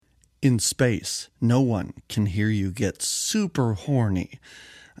In space, no one can hear you get super horny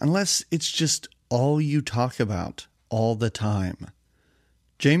unless it's just all you talk about all the time.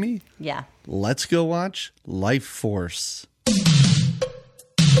 Jamie? Yeah. Let's go watch Lifeforce.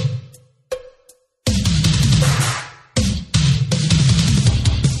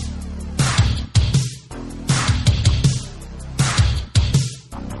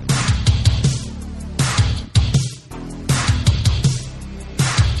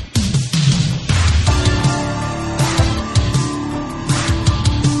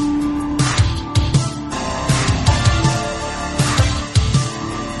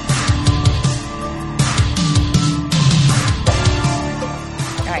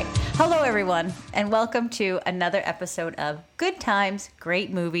 And welcome to another episode of Good Times, Great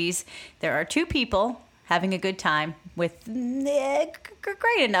Movies. There are two people having a good time with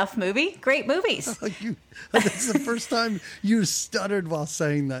great enough movie, great movies. That's the first time you stuttered while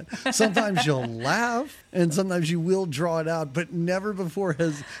saying that. Sometimes you'll laugh and sometimes you will draw it out, but never before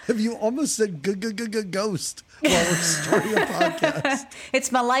have you almost said ghost while we're starting a podcast.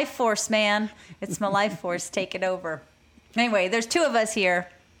 It's my life force, man. It's my life force taking over. Anyway, there's two of us here.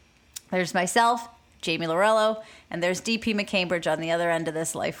 There's myself, Jamie Lorello, and there's DP McCambridge on the other end of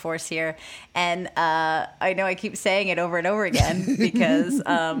this life force here. And I know I keep saying it over and over again because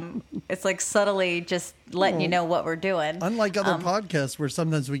it's like subtly just letting you know what we're doing. Unlike other podcasts where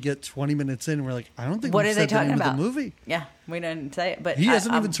sometimes we get 20 minutes in and we're like, I don't think what we've are they said the talking name about? of the movie. Yeah, we didn't say it. But he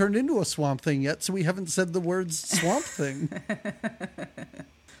hasn't even turned into a Swamp Thing yet, so we haven't said the words Swamp Thing.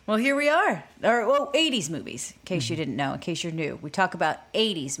 Well, here we are. 80s movies, in case you didn't know, in case you're new. We talk about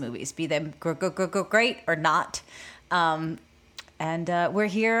 80s movies, be them great or not. And we're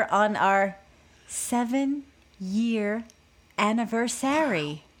here on our 7-year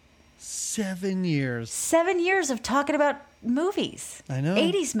anniversary. 7 years. 7 years of talking about movies. I know.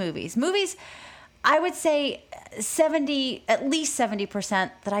 80s movies. Movies, I would say at least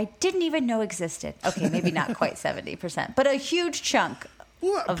 70% that I didn't even know existed. Okay, maybe not quite 70%, but a huge chunk.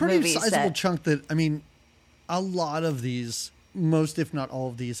 Well, a pretty sizable chunk that, I mean, a lot of these, most if not all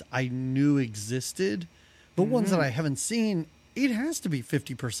of these, I knew existed. But ones that I haven't seen, it has to be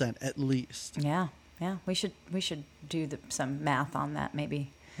 50% at least. Yeah. We should do some math on that,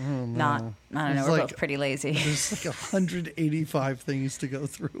 maybe. Oh, no. Not, I don't know, we're both pretty lazy. There's like 185 things to go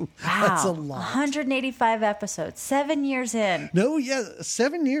through. Wow. That's a lot. 185 episodes, 7 years in. No, yeah,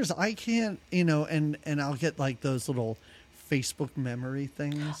 7 years. I can't, and I'll get like those little Facebook memory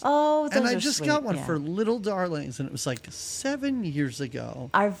things. Oh, those and I are just sweet. got one for Little Darlings, and it was like 7 years ago.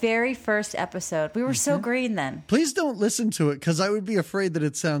 Our very first episode. We were so green then. Please don't listen to it, because I would be afraid that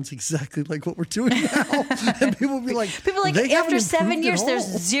it sounds exactly like what we're doing now. And people will be like, after 7 years, there's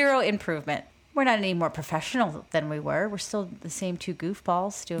zero improvement. We're not any more professional than we were. We're still the same two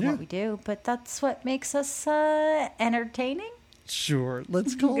goofballs doing what we do, but that's what makes us entertaining. Sure,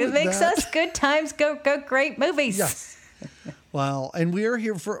 let's call it that. It makes us good times, go great movies. Yes. Wow. And we are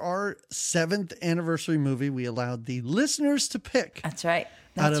here for our 7th anniversary movie. We allowed the listeners to pick. That's right.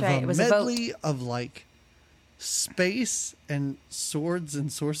 Out of It a was medley of like space and swords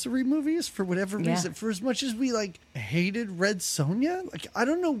and sorcery movies for whatever reason. For as much as we like hated Red Sonja, like I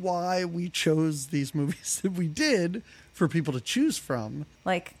don't know why we chose these movies that we did for people to choose from.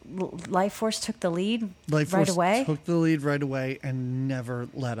 Like Lifeforce took the lead Lifeforce right away? took the lead right away and never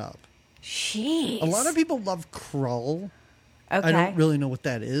let up. Jeez. A lot of people love Krull. Okay. I don't really know what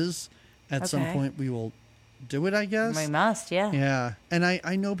that is. At some point we will do it, I guess. We must, yeah. Yeah. And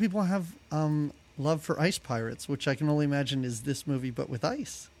I know people have love for ice pirates, which I can only imagine is this movie, but with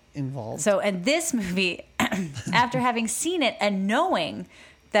ice involved. So, and this movie, after having seen it and knowing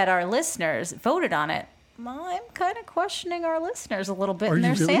that our listeners voted on it, I'm kind of questioning our listeners a little bit in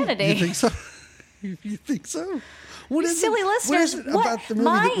their sanity. You think so? You think so? What is silly listeners. What is it about the movie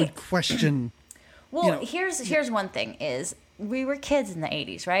that would question? Well, here's one thing is we were kids in the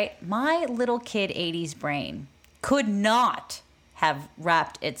 80s, right? My little kid 80s brain could not have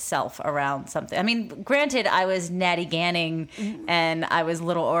wrapped itself around something. I mean, granted, I was Natty Ganning and I was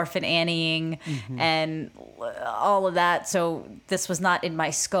Little Orphan Annieing and all of that, so this was not in my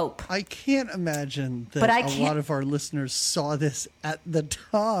scope. I can't imagine that a lot of our listeners saw this at the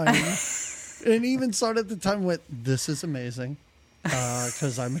time and even saw it at the time and went, this is amazing.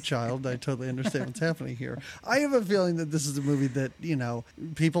 Because I'm a child, I totally understand what's happening here. I have a feeling that this is a movie that,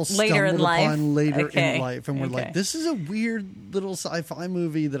 people stumbled upon later in life. And we're like, this is a weird little sci-fi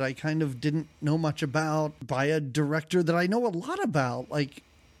movie that I kind of didn't know much about by a director that I know a lot about. Like,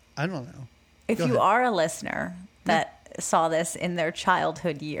 I don't know. If you are a listener that saw this in their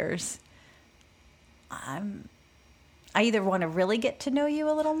childhood years, I'm I either want to really get to know you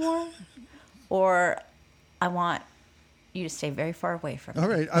a little more, or I want you to stay very far away from me. All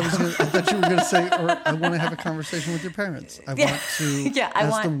right. I thought you were going to say, or I want to have a conversation with your parents. I want to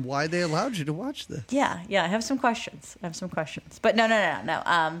ask them why they allowed you to watch this. Yeah. I have some questions. But no.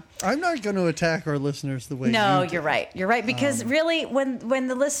 I'm not going to attack our listeners the way No, you do. you're right. You're right. Because really, when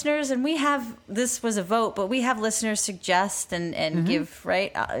the listeners, and this was a vote, but we have listeners suggest and give,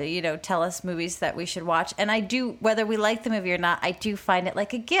 right? Tell us movies that we should watch. And I do, whether we like the movie or not, I do find it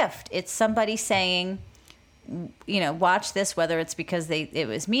like a gift. It's somebody saying, watch this, whether it's because it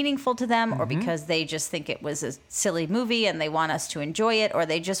was meaningful to them or because they just think it was a silly movie and they want us to enjoy it, or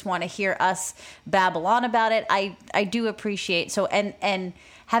they just want to hear us babble on about it. I do appreciate so and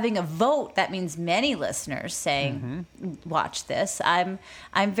having a vote, that means many listeners saying watch this. I'm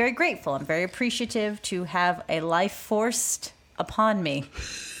very grateful. I'm very appreciative to have a life forced upon me.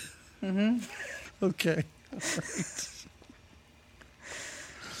 Okay.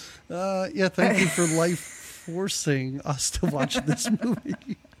 All right. Thank you for life forcing us to watch this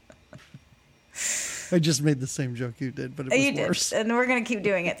movie. I just made the same joke you did, but it was worse. And we're going to keep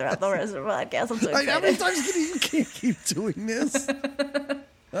doing it throughout the rest of the podcast. I'm so excited. How many times you can't keep doing this?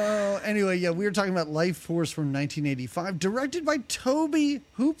 Anyway, we were talking about Lifeforce from 1985, directed by Tobe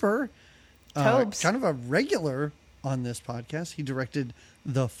Hooper. Tobes. Kind of a regular on this podcast. He directed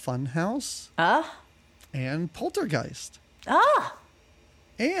The Funhouse. And Poltergeist.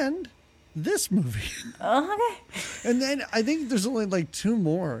 And this movie. Okay. And then I think there's only like 2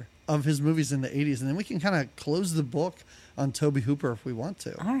 more of his movies in the 80s, and then we can kind of close the book on Tobe Hooper if we want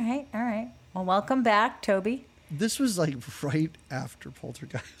to. All right. Well, welcome back, Toby. This was like right after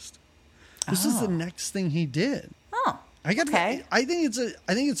Poltergeist. This is the next thing he did. I think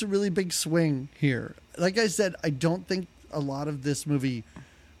it's a really big swing here. Like I said, I don't think a lot of this movie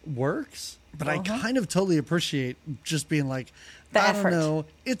works, but I kind of totally appreciate just being like, I don't know,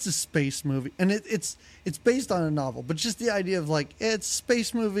 it's a space movie, and it's based on a novel, but just the idea of like, it's a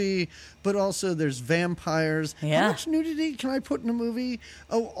space movie, but also there's vampires. How much nudity can I put in a movie?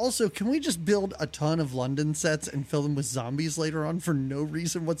 Oh, also, can we just build a ton of London sets and fill them with zombies later on for no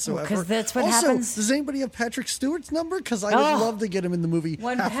reason whatsoever? Because that's what happens. Does anybody have Patrick Stewart's number? Because I would love to get him in the movie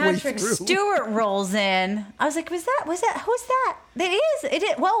when halfway Patrick through. Stewart rolls in, I was like, who's that? Who's that? It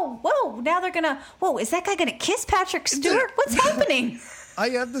is. Whoa. Now they're going to, is that guy going to kiss Patrick Stewart? What's happening? I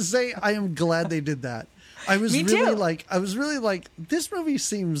have to say, I am glad they did that. I was really like, this movie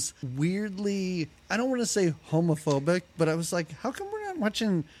seems weirdly, I don't want to say homophobic, but I was like, how come we're not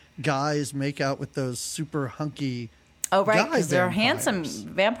watching guys make out with those super hunky because they're handsome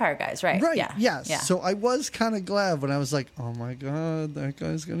vampire guys, right? Right, yeah. yes. Yeah. So I was kind of glad when I was like, oh my God, that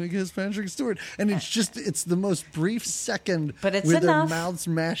guy's going to kiss Patrick Stewart. And it's the most brief second but it's where enough. their mouths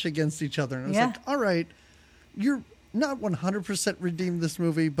mash against each other. And I was like, all right, you're not 100% redeemed this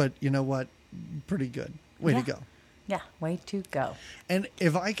movie, but you know what? Pretty good. Way to go. Yeah, way to go. And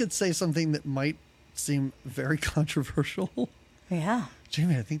if I could say something that might seem very controversial. Yeah.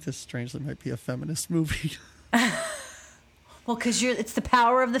 Jamie, I think this strangely might be a feminist movie. Well, because it's the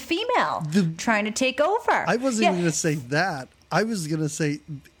power of the female trying to take over. I wasn't even going to say that. I was going to say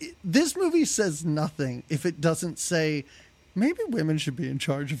this movie says nothing if it doesn't say maybe women should be in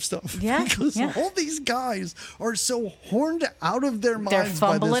charge of stuff. Yeah. Because all these guys are so horned out of their minds. They're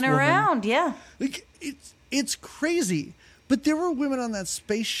fumbling around. Yeah. Like, it's crazy. But there were women on that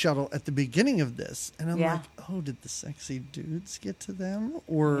space shuttle at the beginning of this. And I'm like, oh, did the sexy dudes get to them?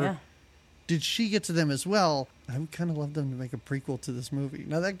 Or did she get to them as well? I would kind of love them to make a prequel to this movie.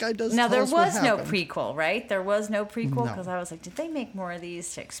 Now, that guy does. Now, there tell us was what no happened. prequel, right? There was no prequel because I was like, did they make more of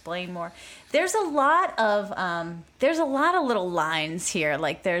these to explain more? There's a lot of little lines here.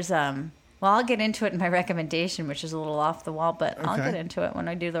 Like there's I'll get into it in my recommendation, which is a little off the wall, but I'll get into it when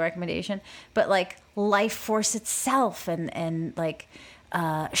I do the recommendation. But like Lifeforce itself and like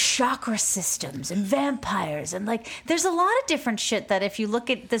chakra systems and vampires and like there's a lot of different shit that if you look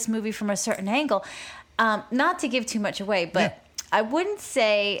at this movie from a certain angle, not to give too much away, but I wouldn't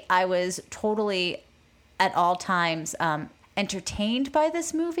say I was totally at all times entertained by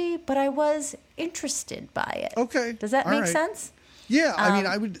this movie, but I was interested by it. Okay. Does that make sense? Yeah,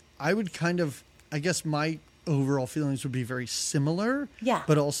 I mean, I would kind of, I guess my overall feelings would be very similar. Yeah.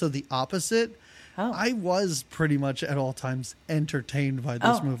 But also the opposite. Oh. I was pretty much at all times entertained by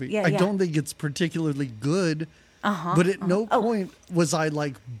this movie. Yeah, I don't think it's particularly good. But at no point was I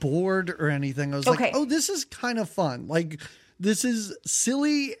like bored or anything. I was like, oh, this is kind of fun. Like, this is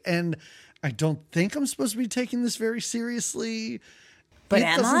silly, and I don't think I'm supposed to be taking this very seriously. But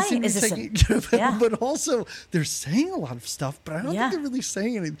am I? But also, they're saying a lot of stuff, but I don't think they're really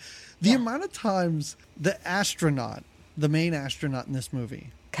saying anything. The amount of times the astronaut the main astronaut in this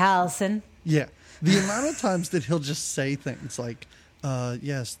movie, Carlson. Yeah. The amount of times that he'll just say things like,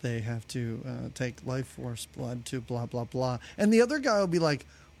 yes, they have to take Lifeforce blood to blah, blah, blah. And the other guy will be like,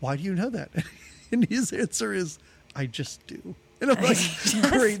 why do you know that? And his answer is, I just do. And I'm like,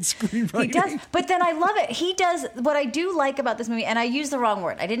 great screenwriting. He does. But then I love it. He does. What I do like about this movie, and I used the wrong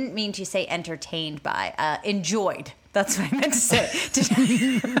word. I didn't mean to say entertained by. Enjoyed. That's what I meant to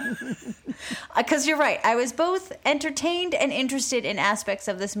say. Because you're right. I was both entertained and interested in aspects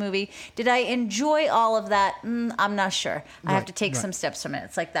of this movie. Did I enjoy all of that? I'm not sure. I have to take some steps from it.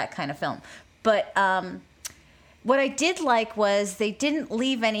 It's like that kind of film. But what I did like was they didn't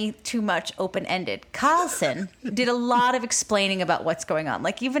leave any too much open-ended. Carlson did a lot of explaining about what's going on.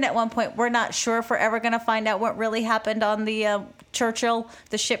 Like, even at one point, we're not sure if we're ever going to find out what really happened on the Churchill,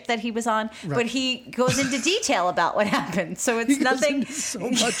 the ship that he was on. Right. But he goes into detail about what happened. So it's nothing. So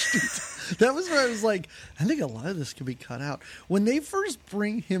much detail. That was where I was like, I think a lot of this could be cut out. When they first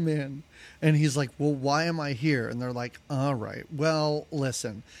bring him in, and he's like, well, why am I here? And they're like, all right, well,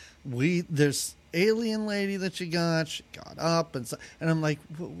 listen, there's alien lady that she got up, and I'm like,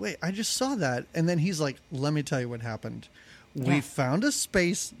 wait, I just saw that. And then he's like, let me tell you what happened. We found a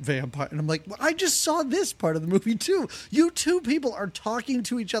space vampire. And I'm like, well, I just saw this part of the movie too. You two people are talking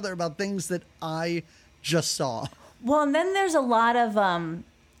to each other about things that I just saw. Well, and then there's a lot of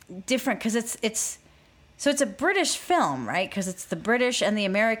different, because it's a British film, right? Because it's the British and the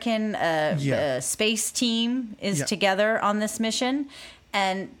American space team is together on this mission.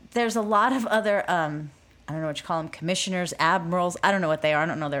 And there's a lot of other, I don't know what you call them, commissioners, admirals. I don't know what they are. I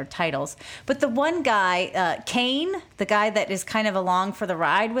don't know their titles. But the one guy, Kane, the guy that is kind of along for the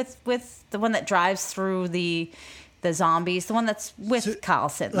ride with the one that drives through the zombies, the one that's with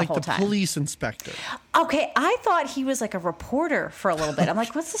Carlson the whole time. Like the police inspector. Okay, I thought he was like a reporter for a little bit. I'm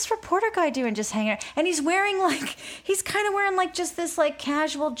like, what's this reporter guy doing just hanging out? And he's kind of wearing like just this like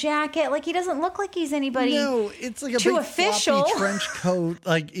casual jacket. Like, he doesn't look like he's anybody. No, it's like a too big official floppy trench coat.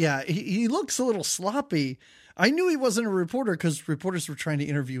 Like, yeah, he looks a little sloppy. I knew he wasn't a reporter because reporters were trying to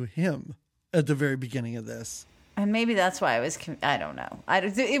interview him at the very beginning of this. And maybe that's why I don't know.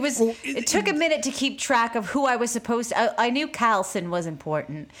 It took a minute to keep track of who I was supposed to. I knew Carlson was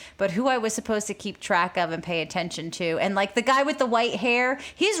important, but who I was supposed to keep track of and pay attention to. And like the guy with the white hair,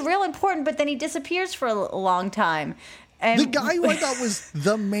 he's real important, but then he disappears for a long time. And the guy who I thought was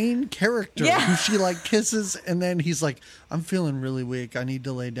the main character, who she like kisses, and then he's like, I'm feeling really weak. I need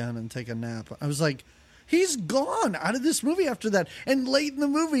to lay down and take a nap. I was like, he's gone out of this movie after that. And late in the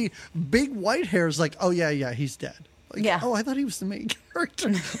movie, Big White Hair is like, oh, yeah, he's dead. Like, oh, I thought he was the main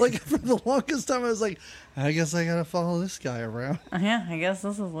character. Like, for the longest time, I was like, I guess I got to follow this guy around. Yeah, I guess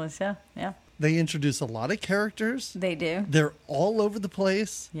this is Liz, yeah. They introduce a lot of characters. They do. They're all over the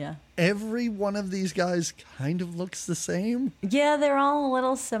place. Yeah. Every one of these guys kind of looks the same. Yeah, they're all a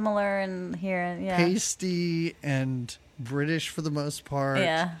little similar in here. Yeah. Pasty and British for the most part.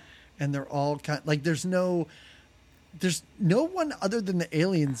 Yeah. And they're all there's no one other than the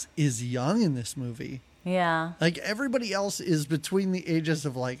aliens is young in this movie. Yeah. Like, everybody else is between the ages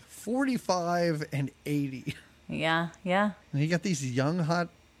of like 45 and 80. Yeah. And you got these young, hot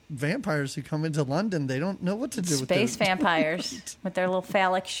vampires who come into London. They don't know what to do with space vampires with their little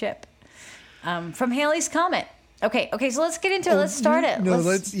phallic ship. From Halley's Comet. Okay, so let's get into it. Let's start it.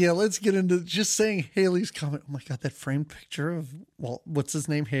 Let's get into just saying Halley's Comet. Oh my God, that framed picture of, what's his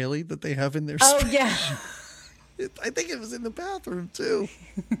name, Haley, that they have in their space. Yeah. I think it was in the bathroom too.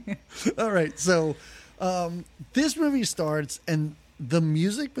 All right, so this movie starts, and the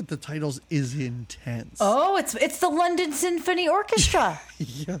music with the titles is intense. Oh, it's the London Symphony Orchestra.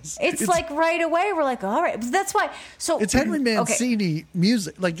 Yes. It's like right away we're like, all right. That's why. So it's Henry Mancini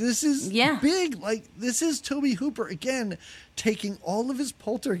music. Like, this is big. Like, this is Tobe Hooper again taking all of his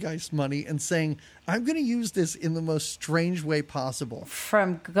Poltergeist money and saying, I'm going to use this in the most strange way possible.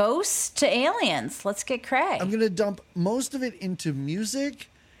 From ghosts to aliens. Let's get cray. I'm going to dump most of it into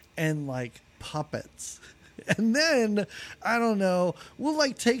music and like puppets. And then, I don't know, we'll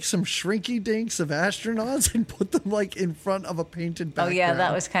like take some shrinky dinks of astronauts and put them like in front of a painted background. Oh yeah,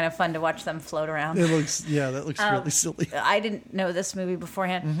 that was kind of fun to watch them float around. That looks really silly. I didn't know this movie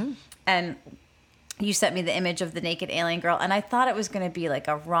beforehand. And you sent me the image of the naked alien girl, and I thought it was going to be like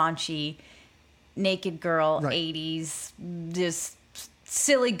a raunchy naked girl, 80s, just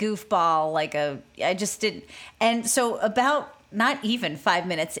silly goofball, I just didn't. And so about not even 5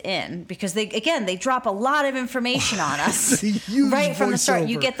 minutes in, because they drop a lot of information on us right from the start.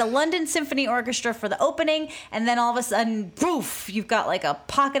 You get the London Symphony Orchestra for the opening, and then all of a sudden, poof, you've got like a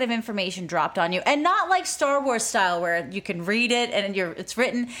pocket of information dropped on you. And not like Star Wars style where you can read it and it's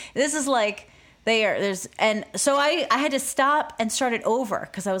written. This is like And so I had to stop and start it over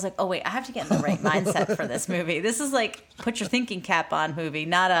because I was like, oh wait, I have to get in the right mindset for this movie. This is like put your thinking cap on movie,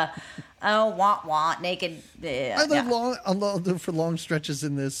 not a want naked. I think for long stretches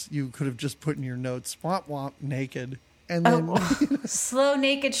in this, you could have just put in your notes want naked. And then slow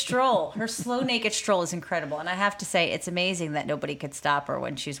naked stroll. Her slow naked stroll is incredible, and I have to say it's amazing that nobody could stop her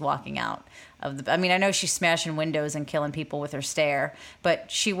when she's walking out of the. I mean, I know she's smashing windows and killing people with her stare,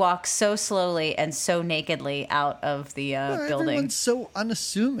 but she walks so slowly and so nakedly out of the building. Everyone's so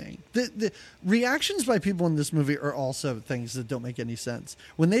unassuming. The reactions by people in this movie are also things that don't make any sense.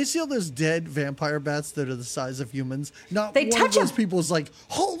 When they see all those dead vampire bats that are the size of humans, not one of those people is like,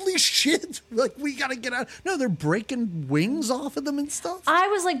 "Holy shit! Like we gotta get out!" No, they're breaking wings off of them and stuff. I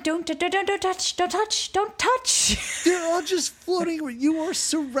was like, don't touch. They're all just floating. You are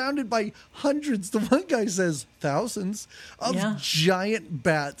surrounded by hundreds. The one guy says thousands of giant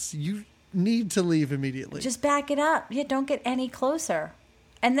bats. You need to leave immediately. Just back it up. Yeah, don't get any closer.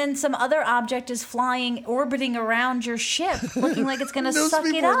 And then some other object is flying, orbiting around your ship, looking like it's going to suck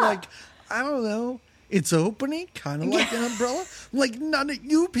it up. Like, I don't know. It's opening, kind of like an umbrella. Like, none of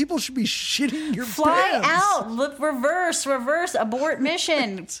you people should be shitting your Fly pants. out. Look, reverse, abort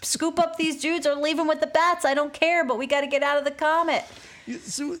mission. Scoop up these dudes or leave them with the bats. I don't care, but we got to get out of the comet.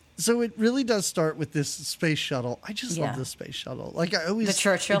 So it really does start with this space shuttle. I just love the space shuttle. Like, I always... The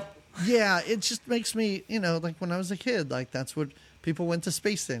Churchill? It just makes me, like when I was a kid, like that's what people went to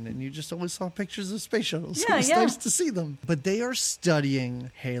space in, and you just always saw pictures of space shuttles. So it's nice to see them. But they are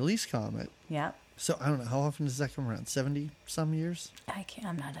studying Halley's Comet. Yeah. So I don't know, how often does that come around? 70-some years?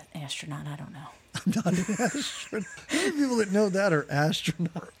 I'm not an astronaut. I don't know. I'm not an astronaut. How many people that know that are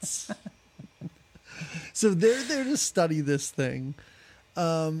astronauts? So they're there to study this thing.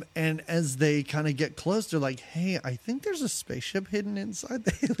 And as they kind of get close, they're like, hey, I think there's a spaceship hidden inside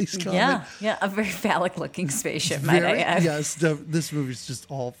the Halley's Comet. Yeah, a very phallic-looking spaceship, might I add. Yes, this movie's just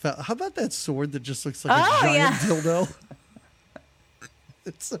all How about that sword that just looks like a giant dildo?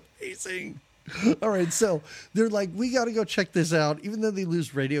 It's amazing. All right, so they're like, we got to go check this out. Even though they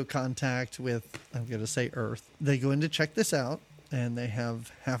lose radio contact with, I'm going to say Earth, they go in to check this out, and they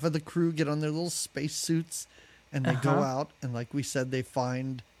have half of the crew get on their little space suits, and they go out, and like we said, they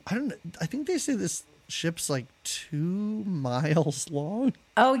find, I don't know, I think they say this ship's like 2 miles long.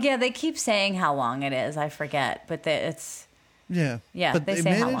 Oh, yeah, they keep saying how long it is. I forget, but it's... Yeah, but they they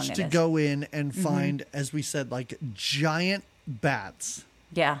say how managed long to it is. go in and find, as we said, like giant bats.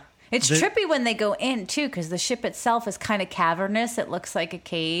 Yeah. It's trippy when they go in too, because the ship itself is kind of cavernous. It looks like a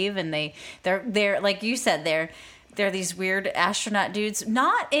cave, and they're like you said, they're these weird astronaut dudes.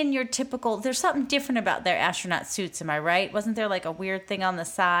 Not in your typical. There's something different about their astronaut suits. Am I right? Wasn't there like a weird thing on the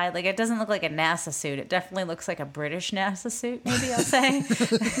side? Like it doesn't look like a NASA suit. It definitely looks like a British NASA suit. Maybe I'll say.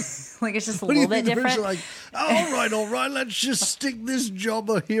 Like it's just a little bit different. Like, all right. Let's just stick this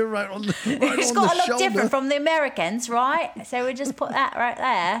jobber here right on the It's got to look different from the Americans, right? So we just put that right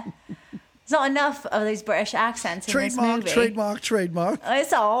there. There's not enough of these British accents in this movie. Trademark.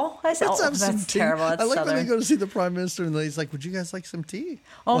 It's all. Let's have some That's tea. terrible. It's I like Southern. when they go to see the Prime Minister and he's like, would you guys like some tea?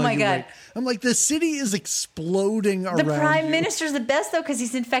 Oh, my God. Wait. I'm like, the city is exploding around The Prime you. Minister's the best, though, because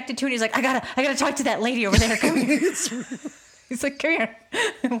he's infected, too. And he's like, I gotta talk to that lady over there. Come here. He's like, come here.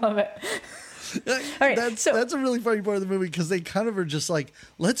 I love it. All right, that's a really funny part of the movie because they kind of are just like,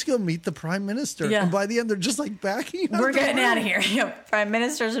 let's go meet the Prime Minister. Yeah. And by the end, they're just like backing out. We're getting out of here. Yep. Prime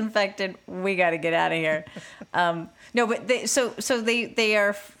Minister's infected. We got to get out of here. No, but they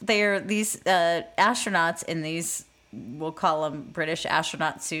are these astronauts in these, we'll call them British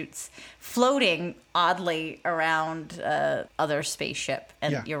astronaut suits, floating oddly around other spaceship.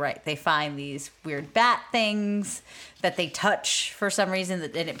 And you're right. They find these weird bat things that they touch for some reason,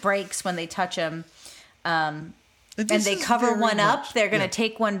 and it breaks when they touch them. And they cover one up. They're going to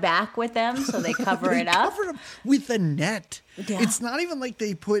take one back with them, so they cover it up. Cover them with a net. Yeah. It's not even like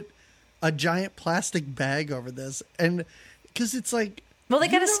they put a giant plastic bag over this. And because it's like... Well, they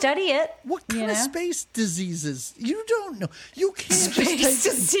got to study it. What kind of space diseases? You don't know. You can't just take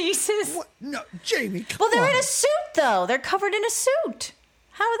diseases. What? No, Jamie, come on. Well, they're in a suit, though. They're covered in a suit.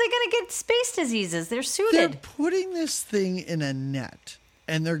 How are they going to get space diseases? They're suited. They're putting this thing in a net,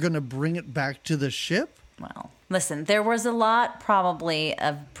 and they're going to bring it back to the ship? Well, listen, there was a lot probably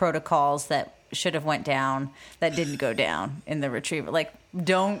of protocols that should have went down that didn't go down in the retrieval. Like,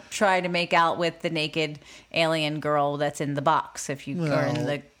 don't try to make out with the naked alien girl that's in the box if you are in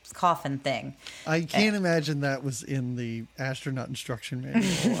the coffin thing. I can't imagine that was in the astronaut instruction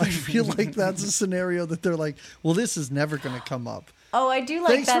manual. I feel like that's a scenario that they're like, well, this is never going to come up. Oh, I do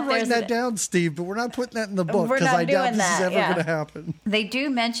like Thanks that. for writing that down, Steve, but we're not putting that in the book We're because not I doubt doing this is that, ever going to happen. They do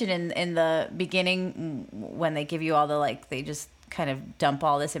mention in the beginning when they give you all the, like, they just kind of dump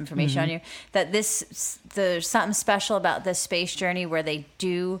all this information on you, that there's something special about this space journey where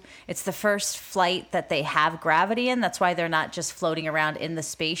it's the first flight that they have gravity in. That's why they're not just floating around in the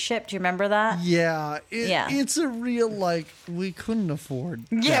spaceship. Do you remember that? Yeah. It's a real, like, we couldn't afford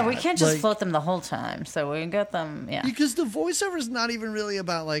that. We can't just float them the whole time. So we got them, Because the voiceover is not even really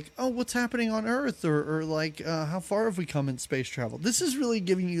about, like, oh, what's happening on Earth or like, how far have we come in space travel? This is really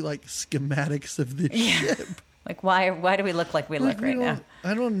giving you, like, schematics of the ship. Like, why do we look like we look right now?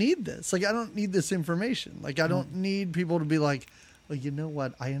 I don't need this. Like, I don't need this information. Like, I don't need people to be like, well, you know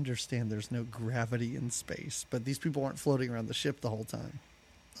what? I understand there's no gravity in space, but these people aren't floating around the ship the whole time.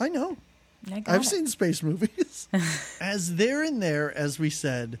 I know. I've seen space movies. As they're in there, as we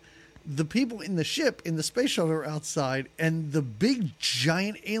said, the people in the ship, in the space shuttle, are outside, and the big,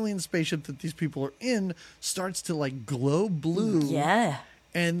 giant alien spaceship that these people are in starts to, like, glow blue. Yeah.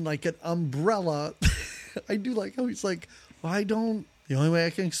 And, like, an umbrella... I do like how he's like, the only way I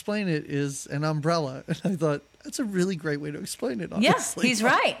can explain it is an umbrella. And I thought, that's a really great way to explain it, honestly. Yes, he's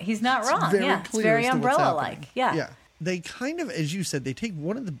right. He's not wrong. It's very umbrella-like. Yeah. They kind of, as you said, they take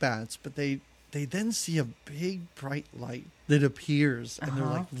one of the bats, but they then see a big, bright light that appears. And they're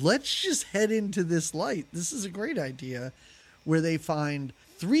like, let's just head into this light. This is a great idea. Where they find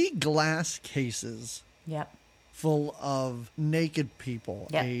 3 glass cases. Yep. Full of naked people,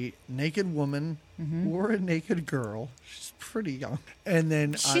 a naked woman or a naked girl. She's pretty young, and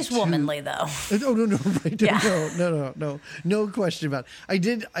then she's womanly though. Oh no, right? No question about it.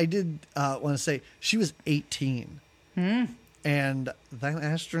 I did want to say she was 18, and that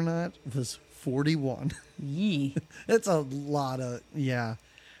astronaut was 41. Yee, that's a lot of and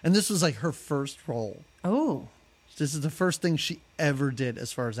this was like her first role. Oh, this is the first thing she ever did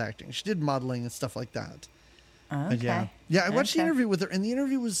as far as acting. She did modeling and stuff like that. Okay. I watched the interview with her, and the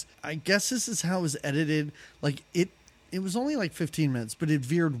interview was, I guess this is how it was edited. Like, it was only like 15 minutes, but it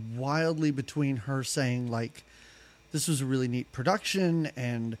veered wildly between her saying, like, this was a really neat production,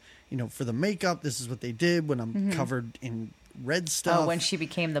 and, you know, for the makeup, this is what they did when I'm covered in red stuff. Oh, when she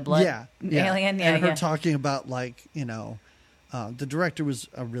became the blood alien? And her talking about, like, you know, the director was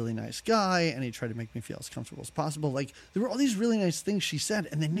a really nice guy, and he tried to make me feel as comfortable as possible. Like, there were all these really nice things she said,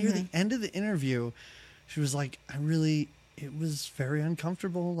 and then near the end of the interview, she was like, it was very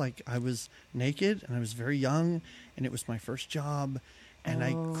uncomfortable. Like, I was naked and I was very young and it was my first job and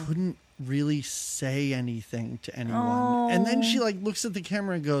I couldn't really say anything to anyone. And then she, like, looks at the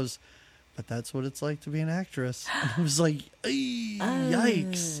camera and goes, but that's what it's like to be an actress. And I was like,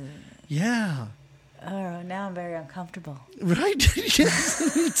 yikes. Yeah. Oh, now I'm very uncomfortable. Right?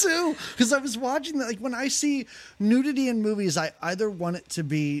 Yes, me too. Because I was watching that. Like, when I see nudity in movies, I either want it to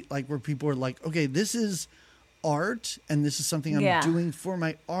be like where people are like, okay, this is art and this is something I'm doing for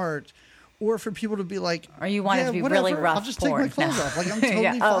my art. Or for people to be like, or you want it to be really rough. I'll just take my clothes off. Like, I'm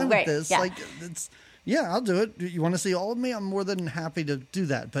totally fine with this. Yeah. Like, I'll do it. You want to see all of me? I'm more than happy to do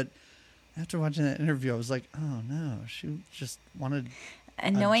that. But after watching that interview, I was like, oh no, she just wanted.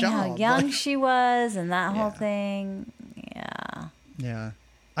 And knowing how young she was and that whole thing, yeah,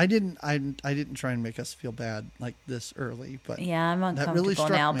 I didn't try and make us feel bad like this early, but I'm uncomfortable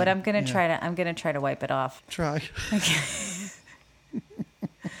really now. Me. But I'm gonna try to wipe it off. Try. Okay.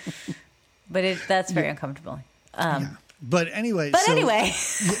 But that's very uncomfortable. But anyway. But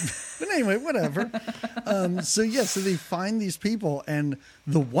anyway, whatever. So they find these people, and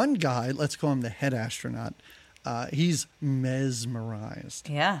the one guy, let's call him the head astronaut. He's mesmerized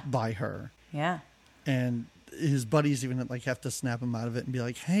by her. Yeah. And his buddies even like have to snap him out of it and be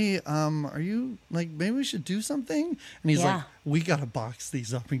like, hey, are you like, maybe we should do something? And he's like, we got to box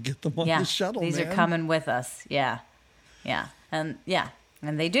these up and get them on the shuttle. These are coming with us. Yeah. Yeah. And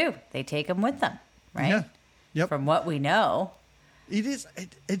they do. They take them with them. Right. Yeah. Yep. From what we know. It's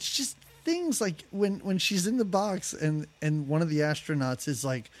just things like when she's in the box and one of the astronauts is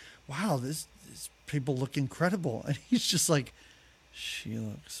like, wow, these people look incredible, and he's just like, she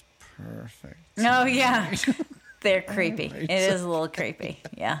looks perfect. Oh yeah. They're creepy. Right. It is a little creepy.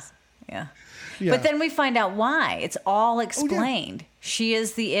 Yeah. But then we find out why. It's all explained. She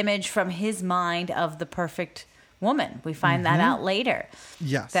is the image from his mind of the perfect woman. We find that out later.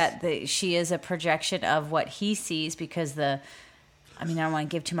 Yes. That she is a projection of what he sees, because I don't want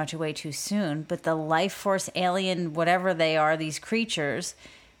to give too much away too soon, but the Lifeforce alien, whatever they are, these creatures,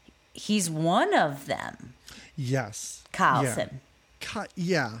 he's one of them. Yes. Carlson.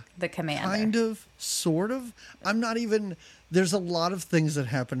 Yeah. The commander. Kind of, sort of. I'm not even... There's a lot of things that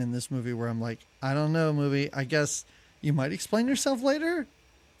happen in this movie where I'm like, I don't know, movie. I guess You might explain yourself later.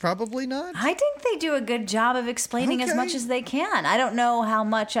 Probably not. I think they do a good job of explaining as much as they can. I don't know how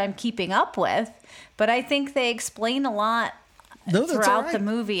much I'm keeping up with, but I think they explain a lot throughout the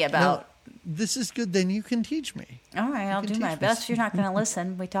movie about... No, this is good. Then you can teach me. All right, I'll do my best. You're not going to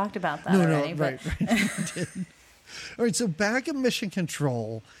listen. We talked about that already. Right. All right, so back at Mission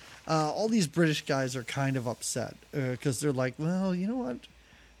Control, all these British guys are kind of upset because they're like, well, you know what?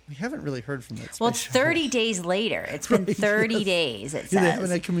 We haven't really heard from that. Well, it's 30 days later. It's been 30 days, it says. They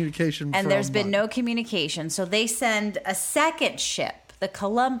haven't had communication and there's been no communication. So they send a second ship, the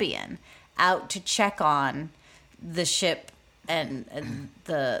Columbian, out to check on the ship and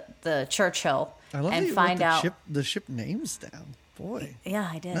the Churchill and find out the ship names down. Boy. Yeah,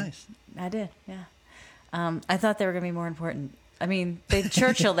 I did. Nice. I did, yeah. I thought they were going to be more important. I mean, the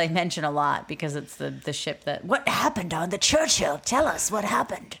Churchill they mention a lot because it's the ship that... What happened on the Churchill? Tell us what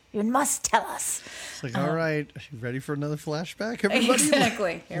happened. You must tell us. It's like, all right, are you ready for another flashback, everybody?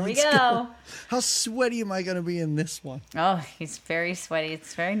 Exactly. Here we go. How sweaty am I going to be in this one? Oh, he's very sweaty.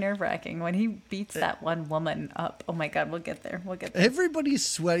 It's very nerve-wracking when he beats that one woman up. Oh, my God, we'll get there. Everybody's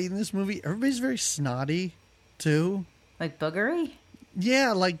sweaty in this movie. Everybody's very snotty, too. Like boogery?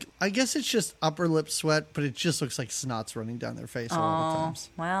 Yeah, like, I guess it's just upper lip sweat, but it just looks like snot's running down their face a lot of times.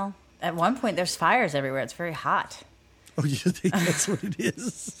 Well, at one point there's fires everywhere. It's very hot. Oh, you think that's what it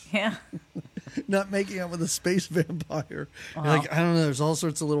is? Yeah. Not making out with a space vampire. You're like, I don't know, there's all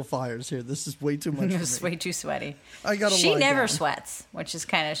sorts of little fires here. This is way too much It's way too sweaty. She never sweats, which is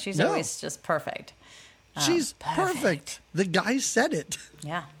kind of, she's always just perfect. She's perfect. The guy said it.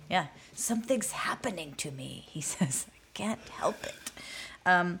 Yeah. Something's happening to me, he says. I can't help it.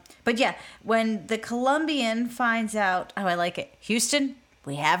 But yeah, when the Colombian finds out, I like it. Houston,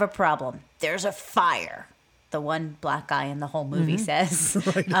 we have a problem. There's a fire. The one black guy in the whole movie says.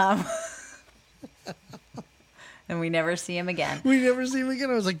 Right. And we never see him again. I was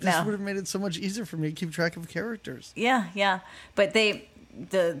like, this would have made it so much easier for me to keep track of characters. Yeah. But the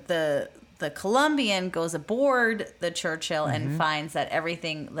Colombian goes aboard the Churchill and finds that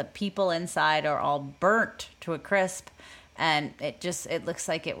the people inside are all burnt to a crisp. And it looks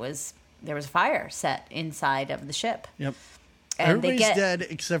like there was a fire set inside of the ship. Yep. And everybody's dead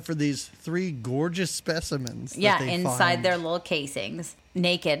except for these 3 gorgeous specimens. Inside their little casings,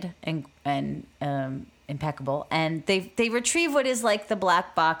 naked and impeccable. And they retrieve what is like the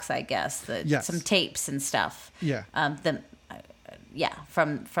black box, I guess, some tapes and stuff. Yeah.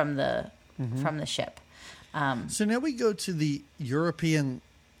 From the ship. So now we go to the European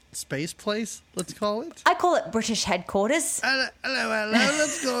space place, let's call it. I call it British headquarters. Hello,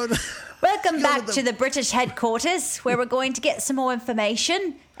 let's go. Welcome back to the British headquarters, where we're going to get some more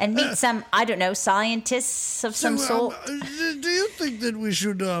information and meet some, I don't know, scientists of some sort. Do you think that we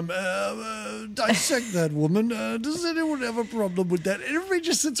should dissect that woman? Does anyone have a problem with that? And everybody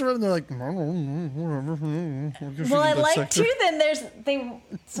just sits around and they're like, whatever. Well, I'd like to. Then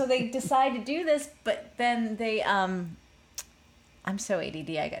they decide to do this, but then they I'm so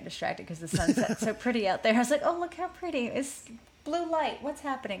ADD, I got distracted because the sunset's so pretty out there. I was like, oh, look how pretty. It's blue light. What's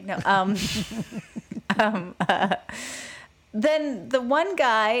happening? No. Then the one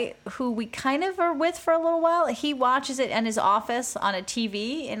guy who we kind of are with for a little while, he watches it in his office on a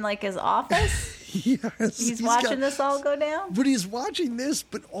TV in like his office. Yes. He's watching this all go down. But he's watching this,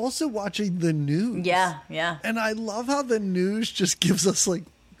 but also watching the news. Yeah. And I love how the news just gives us like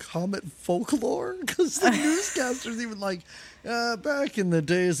comet folklore because the newscaster's even like, back in the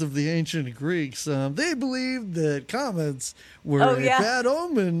days of the ancient Greeks, they believed that comets were a bad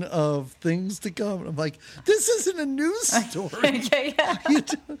omen of things to come. I'm like, this isn't a news story.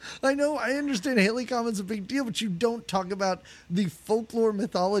 I know, I understand Halley Comet's a big deal, but you don't talk about the folklore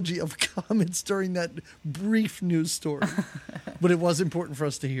mythology of comets during that brief news story. But it was important for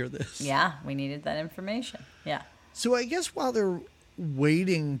us to hear this. Yeah, we needed that information. Yeah. So I guess while they're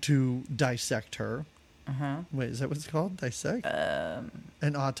waiting to dissect her, wait, is that what it's called? Dissect?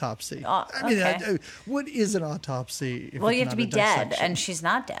 An autopsy. What is an autopsy? Well, you have to be dead, and she's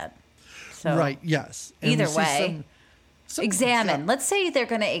not dead. So right, yes. And either way, examine. Let's say they're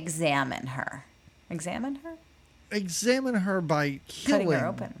going to examine her. Examine her? Examine her by killing her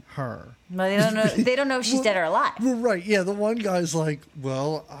open. Well, they don't know. They don't know if she's dead or alive. Well, right. Yeah. The one guy's like,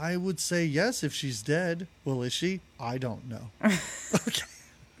 well, I would say yes if she's dead. Well, is she? I don't know. Okay.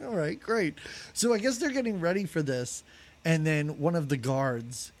 All right, great. So I guess they're getting ready for this. And then one of the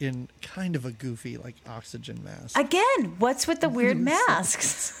guards in kind of a goofy, like, oxygen mask. Again, what's with the weird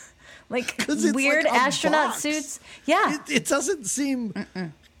masks? Like, weird like astronaut suits? Yeah. It doesn't seem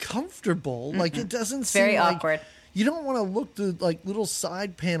comfortable. Like, it doesn't seem very awkward. You don't want to look through, like, little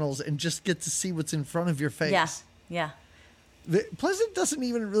side panels and just get to see what's in front of your face. Yeah. Plus, it doesn't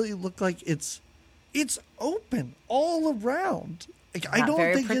even really look like it's open all around. Like, I don't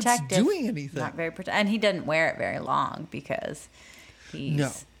think it's doing anything. Not very protective. And he doesn't wear it very long because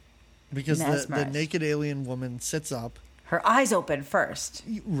he's because the naked alien woman sits up. Her eyes open first.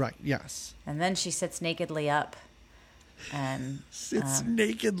 Right, yes. And then she sits nakedly up. And sits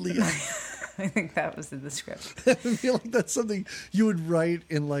nakedly up. I think that was in the script. I feel like that's something you would write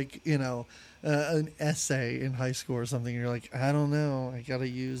in, like, an essay in high school or something. You're like, I don't know. I got to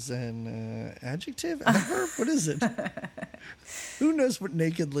use an adjective? Adverb? What is it? Who knows what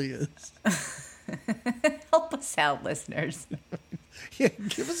nakedly is? Help us out, listeners. Yeah,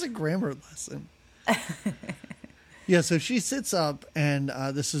 give us a grammar lesson. Yeah, so she sits up, and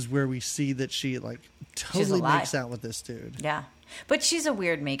this is where we see that she, like, totally makes out with this dude. Yeah. But she's a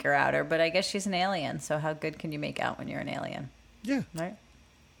weird maker-outer, but I guess she's an alien, so how good can you make out when you're an alien? Yeah. Right?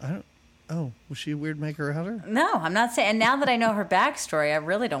 Oh, was she a weird maker-outer? No, I'm not saying. And now that I know her backstory, I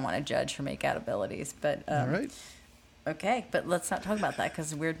really don't want to judge her make-out abilities. But all right. Okay, but let's not talk about that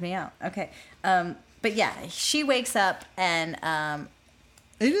because it weirded me out. Okay. But yeah, she wakes up and...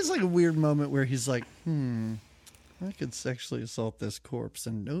 it is like a weird moment where he's like, I could sexually assault this corpse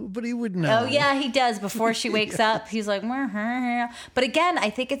and nobody would know. Oh, yeah, he does. Before she wakes up, he's like, but again, I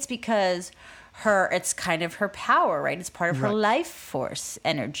think it's because it's kind of her power, right? It's part of her life force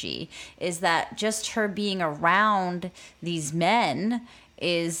energy, is that just her being around these men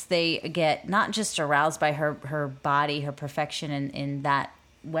is they get not just aroused by her body, her perfection in that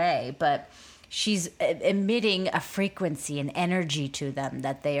way, but she's emitting a frequency and energy to them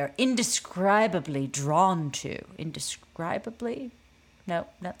that they are indescribably drawn to. Indescribably? No,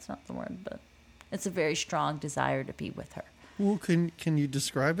 that's not the word, but it's a very strong desire to be with her. Well, can you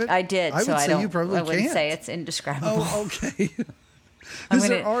describe it? I did. I would say you probably can't. I wouldn't can't. say it's indescribable. Oh, okay. Because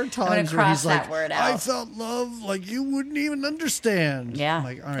there are times where he's like, I felt love like you wouldn't even understand. Yeah. I'm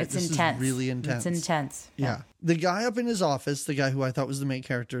like, all right, it's this intense. is really intense. It's intense. Yeah. The guy up in his office, the guy who I thought was the main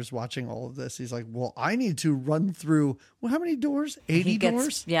character, is watching all of this. He's like, well, I need to run through, how many doors? 80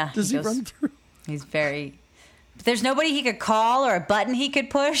 doors? Yeah. Does he run through? He's very... There's nobody he could call or a button he could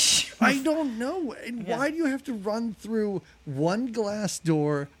push. I don't know. And why do you have to run through one glass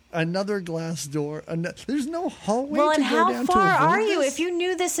door, another glass door? There's no hallway to go down to avoid this. Well, and how far are you? If you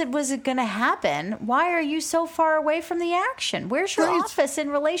knew this was going to happen, why are you so far away from the action? Where's your office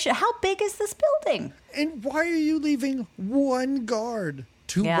in relation? How big is this building? And why are you leaving one guard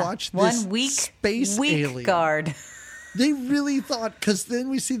to watch this space alien? Guard. They really thought, because then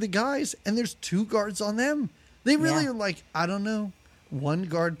we see the guys, and there's 2 guards on them. They really are like, I don't know, 1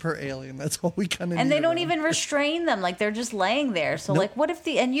 guard per alien. That's all we kind of need. And they don't even restrain them. Like, they're just laying there. So, like, what if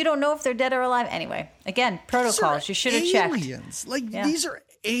and you don't know if they're dead or alive. Anyway, again, protocols. You should have checked. Aliens. Like, these are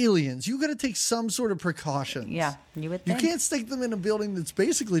aliens. You got to take some sort of precautions. Yeah, you would think. You can't stick them in a building that's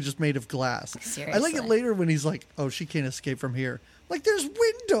basically just made of glass. Seriously. I like it later when he's like, oh, she can't escape from here. Like, there's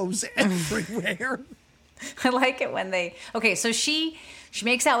windows everywhere. I like it when so she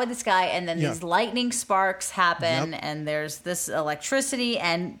makes out with this guy, and then these lightning sparks happen, and there's this electricity,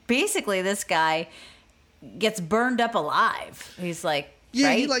 and basically this guy gets burned up alive. He's like,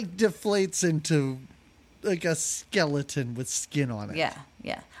 he like deflates into like a skeleton with skin on it.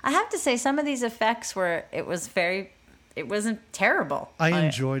 Yeah. I have to say, some of these effects it wasn't terrible. I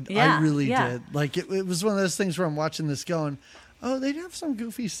enjoyed. I really did. Like it was one of those things where I'm watching this going, oh, they'd have some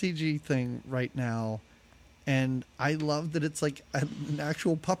goofy CG thing right now. And I love that it's like an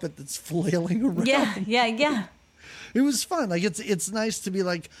actual puppet that's flailing around. Yeah. It was fun. Like it's nice to be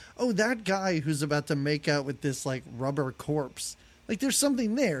like, oh, that guy who's about to make out with this like rubber corpse. Like there's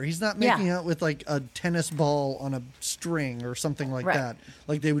something there. He's not making out with like a tennis ball on a string or something like that.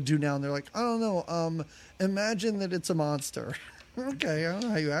 Like they would do now. And they're like, I don't know. Imagine that it's a monster. Okay, I don't know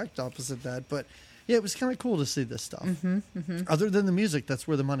how you act opposite that, but yeah, it was kind of cool to see this stuff. Other than the music, that's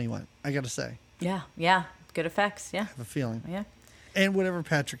where the money went. I got to say. Yeah. Good effects, yeah. I have a feeling. Yeah. And whatever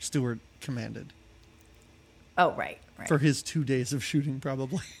Patrick Stewart commanded. Oh, right. For his 2 days of shooting,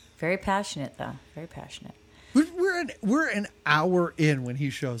 probably. Very passionate, though. Very passionate. We're an hour in when he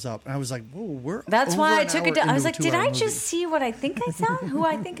shows up. And I was like, whoa, That's why I took it down. I was like, did I just see what I think I saw? Who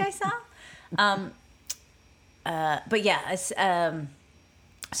I think I saw? But yeah,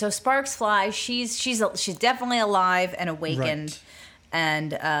 so sparks fly. She's definitely alive and awakened. Right.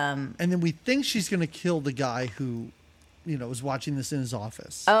 And then we think she's going to kill the guy who, was watching this in his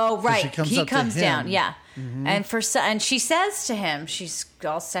office. Oh, right. He comes down, yeah. Mm-hmm. And she says to him, she's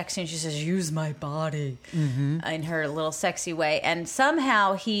all sexy, and she says, "Use my body," in her little sexy way. And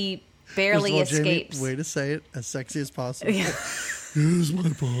somehow he barely escapes. Jamie, way to say it as sexy as possible. Yeah. Use my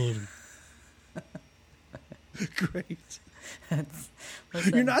body. Great.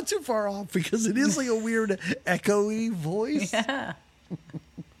 Listen. You're not too far off because it is like a weird echoey voice. Yeah.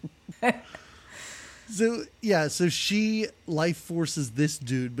 So she life forces this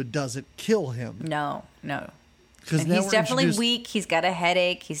dude, but doesn't kill him. No. Because And he's definitely weak. He's got a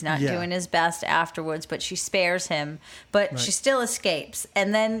headache. He's not doing his best afterwards, but she spares him. But she still escapes.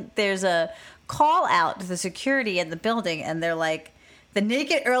 And then there's a call out to the security in the building, and they're like, the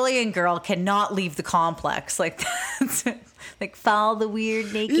naked alien girl cannot leave the complex. Like, that's like, follow the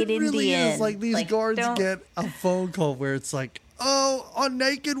weird naked Indian. It really is. Like, these guards get a phone call where it's like, oh, a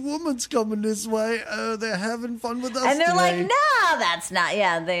naked woman's coming this way. Oh, they're having fun with us and they're today. like, no, that's not.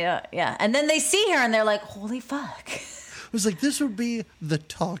 Yeah. And then they see her and they're like, holy fuck. It was like, this would be the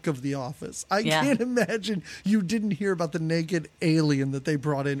talk of the office. I can't imagine you didn't hear about the naked alien that they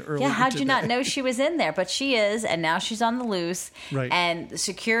brought in earlier. Yeah, how'd today. you not know she was in there? But she is, and now she's on the loose. Right. And the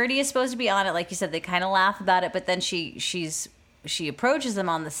security is supposed to be on it. Like you said, they kind of laugh about it, but then she approaches them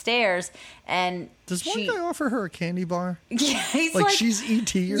on the stairs, and does one guy offer her a candy bar? Yeah, he's like she's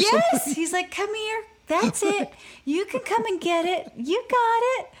E.T. or something? Yes, he's like, come here. That's it. You can come and get it. You got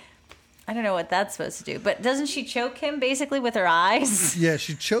it. I don't know what that's supposed to do, but doesn't she choke him basically with her eyes? Yeah,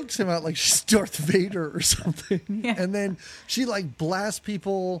 she chokes him out like she's Darth Vader or something. Yeah. And then she like blasts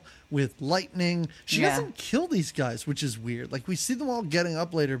people with lightning. She doesn't kill these guys, which is weird. Like we see them all getting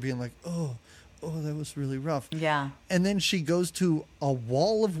up later being like, oh, that was really rough. Yeah. And then she goes to a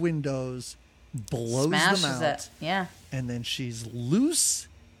wall of windows, blows Smashes them out. it. Yeah. And then she's loose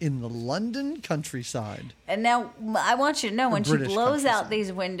in the London countryside. And now I want you to know, when she British blows out countryside.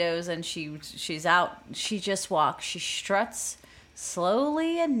 these windows and she's out, she just walks. She struts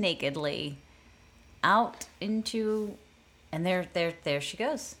slowly and nakedly out into, and there she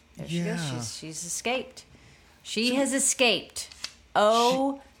goes. There she goes. She's escaped. She has escaped.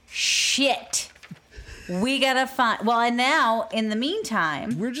 Oh, shit. We gotta find. Well, and now in the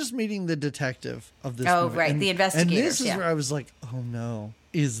meantime, we're just meeting the detective of this. Oh, movie. right, the investigators. And this is where I was like, oh no,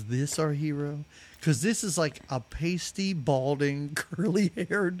 is this our hero? Because this is like a pasty, balding,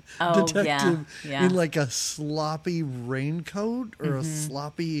 curly-haired detective in like a sloppy raincoat or a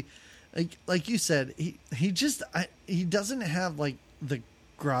sloppy, like you said, he doesn't have like the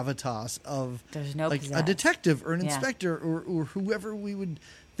gravitas of like a detective or an inspector or whoever we would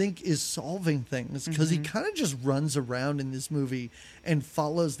think is solving things, because he kind of just runs around in this movie and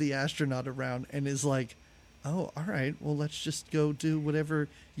follows the astronaut around and is like, oh, all right, well, let's just go do whatever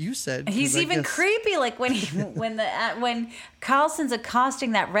you said. He's even creepy. Like when Carlson's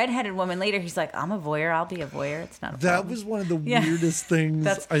accosting that redheaded woman later, he's like, I'm a voyeur. I'll be a voyeur. It's not a problem. That was one of the weirdest things,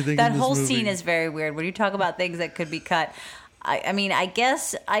 I think, that in this whole movie. scene is very weird. When you talk about things that could be cut, I mean, I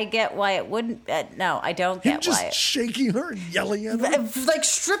guess I get why it wouldn't. No, I don't get why. Just shaking her and yelling at her. Like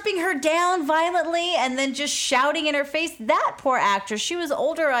stripping her down violently and then just shouting in her face. That poor actress. She was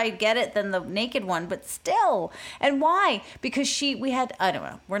older, I get it, than the naked one, but still. And why? Because we had, I don't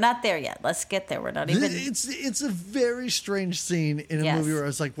know. We're not there yet. Let's get there. We're not even. It's a very strange scene in a movie where I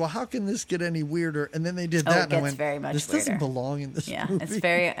was like, well, how can this get any weirder? And then they did that, and I went, very much this weirder. doesn't belong in this movie. It's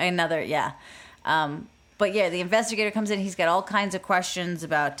very, but yeah, the investigator comes in. He's got all kinds of questions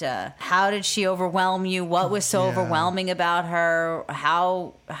about how did she overwhelm you? What was so overwhelming about her?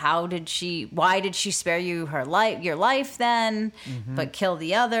 Why did she spare you your life then, but kill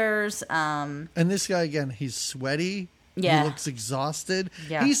the others? And this guy again, he's sweaty. Yeah. He looks exhausted.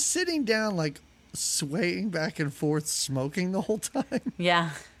 Yeah. He's sitting down, like swaying back and forth, smoking the whole time.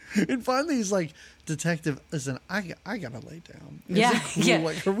 Yeah. And finally, he's like, "Detective, listen, I gotta lay down." Like,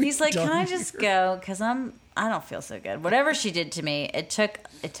 he's like, "Can I just go? Because I don't feel so good. Whatever she did to me, it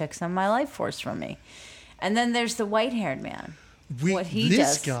took some of my life force from me." And then there's the white-haired man. What he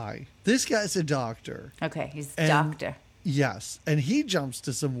does? This guy's a doctor. Okay, he's a doctor. Yes, and he jumps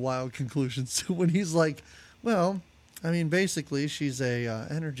to some wild conclusions when he's like, "Well, I mean, basically, she's a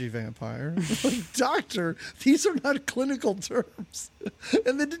energy vampire." Like, doctor, these are not clinical terms.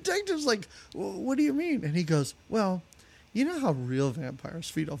 And the detective's like, well, what do you mean? And he goes, well, you know how real vampires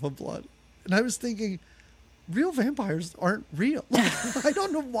feed off of blood? And I was thinking, real vampires aren't real. I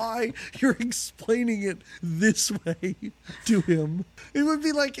don't know why you're explaining it this way to him. It would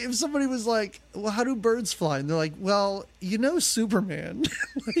be like if somebody was like, well, how do birds fly? And they're like, well, you know Superman.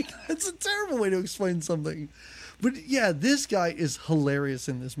 Like, that's a terrible way to explain something. But yeah, this guy is hilarious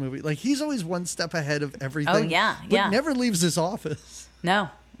in this movie. Like, he's always one step ahead of everything. Oh, yeah, but never leaves his office. No.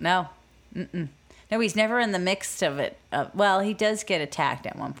 Mm-mm. No, he's never in the mix of it. Well, he does get attacked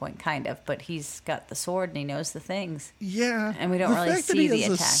at one point, kind of, but he's got the sword and he knows the things. Yeah. And we don't really see the attack. The fact that he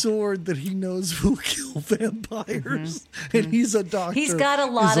has a sword that he knows will kill vampires, and he's a doctor. He's got a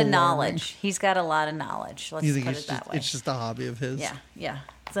lot of knowledge. He's got a lot of knowledge. Let's put it that way. It's just a hobby of his. Yeah.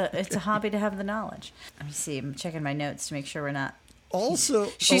 It's a hobby to have the knowledge. Let me see. I'm checking my notes to make sure we're not.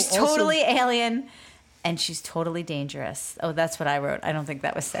 She's totally alien, and she's totally dangerous. Oh, that's what I wrote. I don't think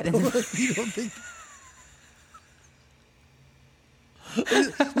that was said in the movie. You don't think?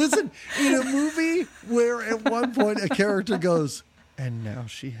 Listen, in a movie where at one point a character goes, and now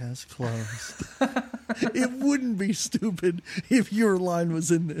she has clothes. It wouldn't be stupid if your line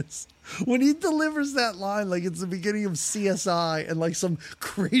was in this. When he delivers that line, like it's the beginning of CSI and like some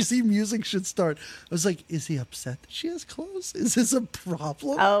crazy music should start, I was like, is he upset that she has clothes? Is this a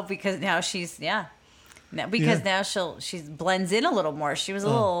problem? Oh, because now she's, now she blends in a little more. She was a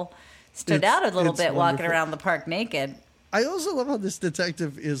little, stood out a little bit walking around the park naked. I also love how this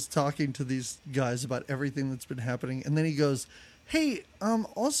detective is talking to these guys about everything that's been happening. And then he goes, hey,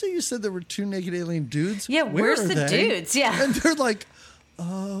 also you said there were 2 naked alien dudes. Yeah, where's the dudes? Yeah. And they're like,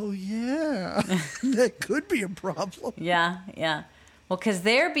 oh, yeah, that could be a problem. Yeah. Well, because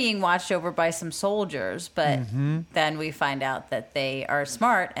they're being watched over by some soldiers, but then we find out that they are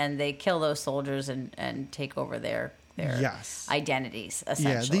smart and they kill those soldiers and take over their identities,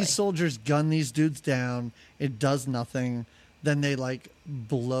 essentially. Yeah, these soldiers gun these dudes down. It does nothing. Then they, like,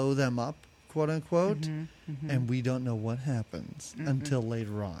 blow them up, quote unquote, and we don't know what happens until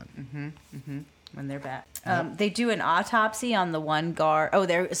later on. When they're back. They do an autopsy on the one guard. Oh,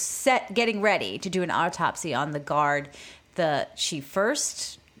 they're getting ready to do an autopsy on the guard the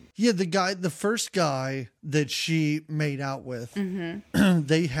first guy that she made out with.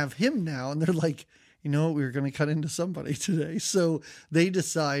 They have him now, and they're like, you know what, we were going to cut into somebody today. So they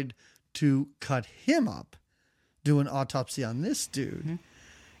decide to cut him up, do an autopsy on this dude.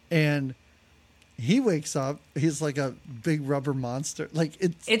 And he wakes up. He's like a big rubber monster. Like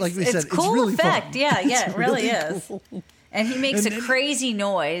it's like we said, cool it's really effect. fun. Yeah, it really is. Cool. And he makes a crazy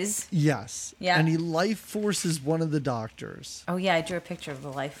noise. Yes. Yeah. And he life forces one of the doctors. Oh yeah, I drew a picture of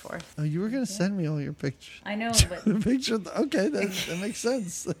the life force. Oh, you were going to send me all your pictures. I know, but the picture. Okay, that makes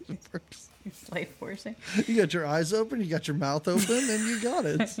sense. Life forcing. You got your eyes open, you got your mouth open, and you got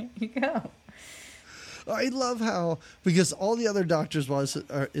it. There you go. I love how, because all the other doctors while this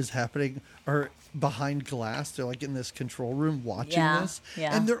is happening are behind glass. They're like in this control room watching this.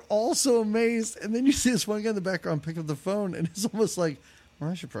 Yeah. And they're all so amazed. And then you see this one guy in the background pick up the phone, and it's almost like, well,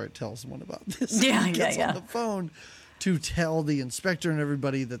 I should probably tell someone about this. Yeah, he gets on the phone to tell the inspector and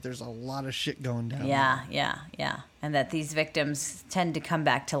everybody that there's a lot of shit going down. Yeah. And that these victims tend to come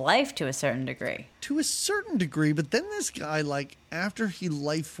back to life to a certain degree. To a certain degree, but then this guy, like, after he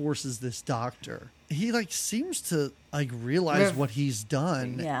life forces this doctor, he, like, seems to, like, realize what he's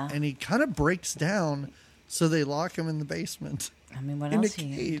done. Yeah. And he kind of breaks down, so they lock him in the basement. I mean, what in else a are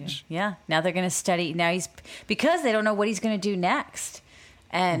you cage. gonna do? Yeah. Now they're going to study. Now because they don't know what he's going to do next.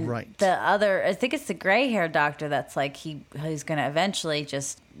 And the other, I think it's the gray-haired doctor that's like, he's going to eventually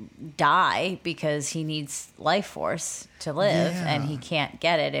just die because he needs life force to live, and he can't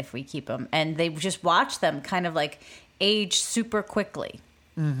get it if we keep him. And they just watch them kind of like age super quickly.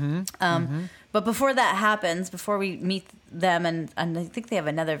 But before that happens, before we meet them, and I think they have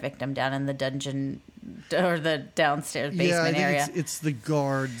another victim down in the dungeon or the downstairs basement area. It's the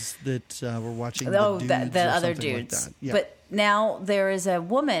guards that were watching. The other dudes. Like yeah. But now there is a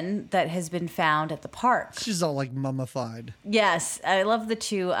woman that has been found at the park. She's all like mummified. Yes, I love the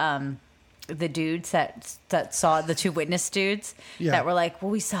two the dudes that saw the 2 witness dudes that were like,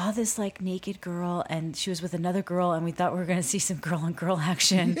 well, we saw this like naked girl and she was with another girl and we thought we were going to see some girl on girl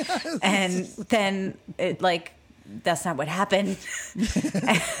action. Yes. And then it like, that's not what happened.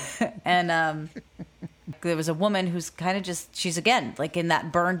 And there was a woman who's kind of just, she's again, like in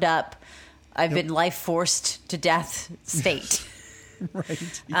that burned up, I've been life forced to death state.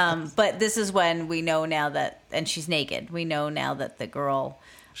 Right. Yes. But this is when we know now that, and she's naked. We know now that the girl,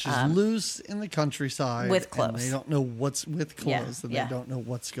 she's loose in the countryside with clothes. And they don't know what's with clothes, and they don't know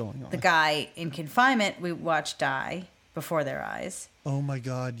what's going on. The guy in confinement we watch die before their eyes. Oh my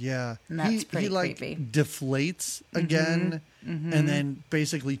God, yeah. And that's pretty creepy. Like deflates again, and then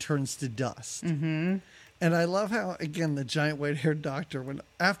basically turns to dust. Mm-hmm. And I love how, again, the giant white-haired doctor, when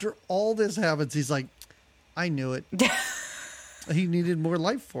after all this happens, he's like, I knew it. He needed more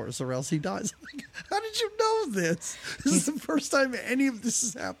life force or else he dies. Like, how did you know this? This is the first time any of this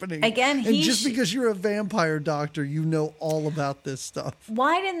is happening. Again, and just because you're a vampire doctor, you know all about this stuff.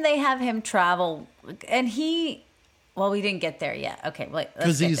 Why didn't they have him travel? And he Well, we didn't get there yet. Okay, let's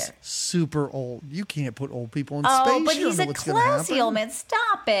because get he's there. super old. You can't put old people in space. Oh, but You don't he's know a what's gonna classy happen. old man.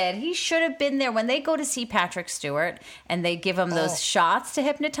 Stop it. He should have been there when they go to see Patrick Stewart and they give him those shots to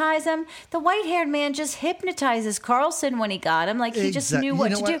hypnotize him. The white-haired man just hypnotizes Carlson when he got him. Like, he just knew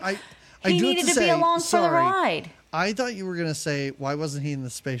what to do. He needed to be along for the ride. I thought you were going to say, why wasn't he in the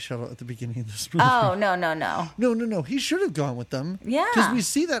space shuttle at the beginning of this movie? Oh, no. No. He should have gone with them. Yeah. Because we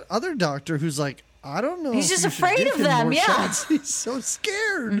see that other doctor who's like, I don't know. He's if just you should afraid give of him them, more yeah. shots. He's so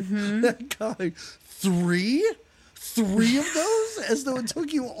scared. That guy. Three of those? As though it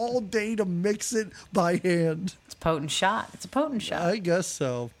took you all day to mix it by hand. It's a potent shot. I guess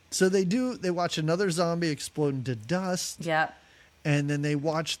so. So they watch another zombie explode into dust. Yep. And then they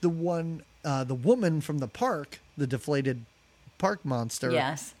watch the woman from the park, the deflated park monster,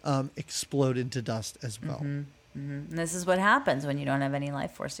 Yes. Explode into dust as well. And this is what happens when you don't have any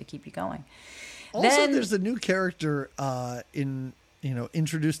life force to keep you going. Also, there's a new character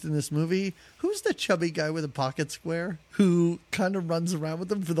introduced in this movie. Who's the chubby guy with a pocket square who kind of runs around with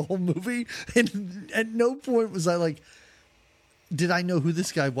them for the whole movie? And at no point was I like, did I know who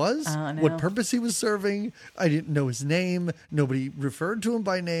this guy was? What purpose he was serving? I didn't know his name. Nobody referred to him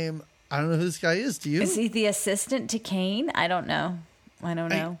by name. I don't know who this guy is. Do you? Is he the assistant to Kane? I don't know. I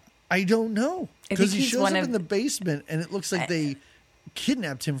don't know. Because he shows up in the basement and it looks like they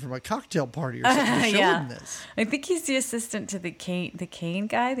kidnapped him from a cocktail party or something to show him this. I think he's the assistant to the Kane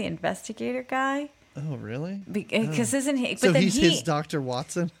guy, the investigator guy. Oh, really? Because isn't he? So he's his Dr.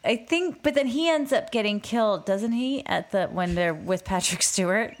 Watson? I think, but then he ends up getting killed, doesn't he? When they're with Patrick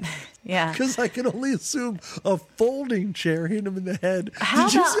Stewart. Yeah. Because I can only assume a folding chair hit him in the head.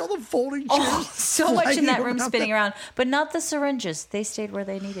 Did you see all the folding chairs? Oh, so much in that room spinning around. But not the syringes. They stayed where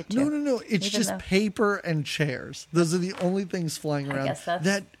they needed to. No. It's just paper and chairs. Those are the only things flying around. I guess that's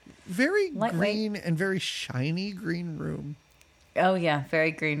that very lightweight. green and very shiny green room. Oh, yeah.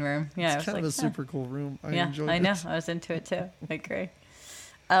 Very green room. Yeah. It's kind of a super cool room. I enjoyed it. I know. I was into it too. I agree.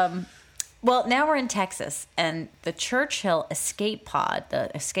 Well, now we're in Texas, and the Churchill escape pod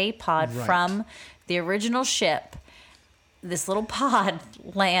from the original ship, this little pod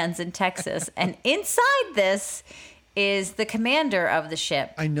lands in Texas, and inside this is the commander of the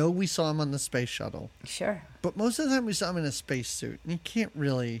ship. I know we saw him on the space shuttle. Sure. But most of the time we saw him in a spacesuit, and you can't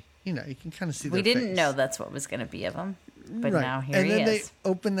really, you can kind of see their We didn't face. know that's what was going to be of him, but right. now here and he is. And then they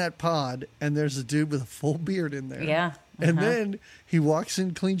open that pod, and there's a dude with a full beard in there. Yeah. And then he walks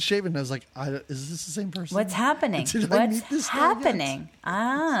in clean shaven. I was like, is this the same person? What's happening? What's happening?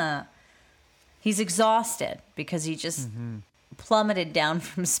 He's exhausted because he just plummeted down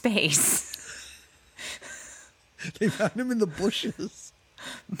from space. They found him in the bushes.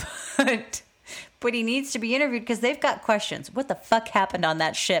 But he needs to be interviewed because they've got questions. What the fuck happened on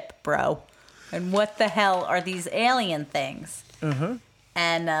that ship, bro? And what the hell are these alien things? Uh-huh.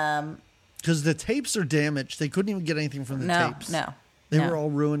 And because the tapes are damaged. They couldn't even get anything from the tapes. No. They were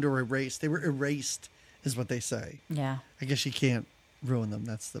all ruined or erased. They were erased, is what they say. Yeah. I guess you can't ruin them.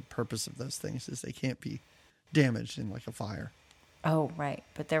 That's the purpose of those things, is they can't be damaged in like a fire. Oh, right.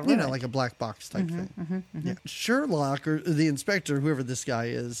 But they're ruined. Like a black box type thing. Yeah. Sherlock, or the inspector, whoever this guy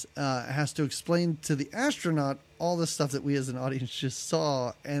is, has to explain to the astronaut all the stuff that we as an audience just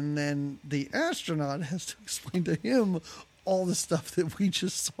saw. And then the astronaut has to explain to him all the stuff that we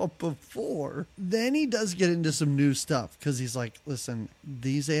just saw before. Then he does get into some new stuff because he's like, listen,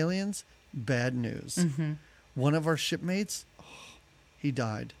 these aliens, bad news. One of our shipmates, he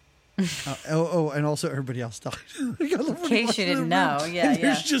died. And also everybody else died. In case you didn't know. Yeah,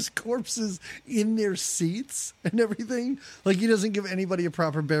 there's just corpses in their seats and everything. Like, he doesn't give anybody a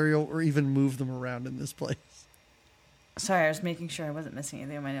proper burial or even move them around in this place. Sorry, I was making sure I wasn't missing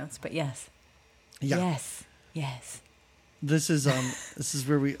anything on my notes, but yes. Yeah. Yes. This is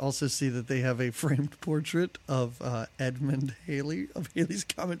where we also see that they have a framed portrait of Edmund Halley of Halley's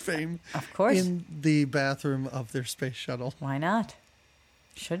Comet fame. Of course. In the bathroom of their space shuttle. Why not?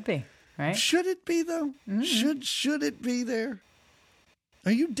 Should be, right? Should it be though? Should it be there?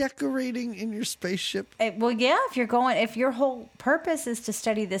 Are you decorating in your spaceship? Well, yeah. If your whole purpose is to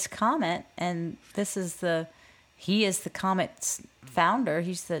study this comet, and he is the comet's founder.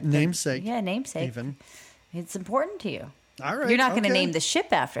 He's the namesake. Namesake. Even it's important to you. All right. You're not going to name the ship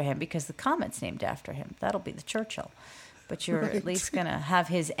after him because the comet's named after him. That'll be the Churchill. But you're at least going to have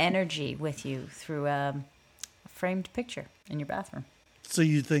his energy with you through a framed picture in your bathroom. So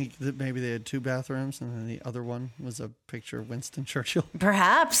you think that maybe they had two bathrooms and then the other one was a picture of Winston Churchill?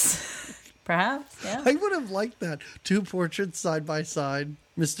 Perhaps, yeah. I would have liked that. Two portraits side by side,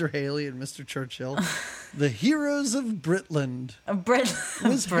 Mr. Haley and Mr. Churchill. The heroes of Britland. Britland.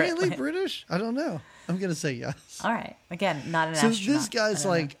 Was Haley British? I don't know. I'm going to say yes. All right. Again, not an so astronaut. So this guy's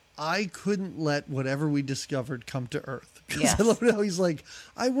like, I couldn't let whatever we discovered come to Earth. Because Yes. I love how he's like,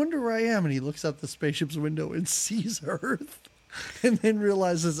 I wonder where I am. And he looks out the spaceship's window and sees Earth. And then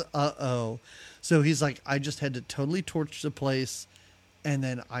realizes, uh-oh. So he's like, I just had to totally torch the place. And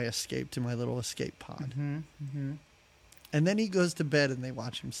then I escaped in my little escape pod. And then he goes to bed and they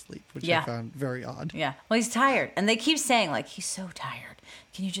watch him sleep, which I found very odd. Yeah. Well, he's tired. And they keep saying, like, he's so tired.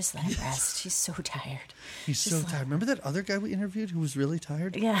 Can you just let him rest? He's so tired. He's just so tired. Remember that other guy we interviewed who was really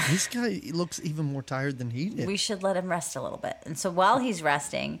tired? Yeah. This guy looks even more tired than he did. We should let him rest a little bit. And so while he's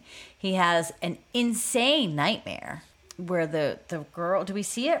resting, he has an insane nightmare where the girl, do we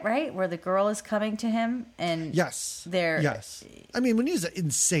see it, right? Where the girl is coming to him and yes. Yes. I mean, when you say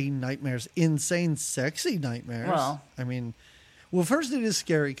insane nightmares, insane sexy nightmares. Well. I mean, well, first it is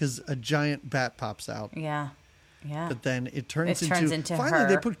scary because a giant bat pops out. Yeah. Yeah. But then it turns into her. finally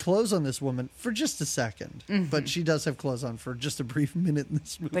they put clothes on this woman for just a second. But she does have clothes on for just a brief minute in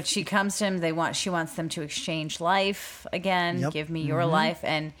this movie. But she comes to him, she wants them to exchange life again. Yep. Give me your life.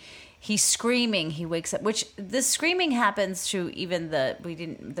 And he's screaming. He wakes up, which the screaming happens to even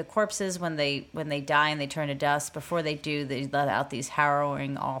the corpses when they die and they turn to dust. Before they do, they let out these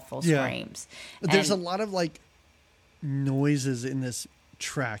harrowing, awful screams. There's a lot of like noises in this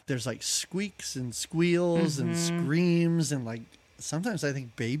track. There's like squeaks and squeals and screams and like sometimes I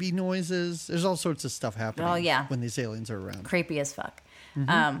think baby noises. There's all sorts of stuff happening when these aliens are around. Creepy as fuck.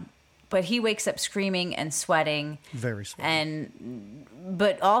 But he wakes up screaming and sweating. Very sweaty.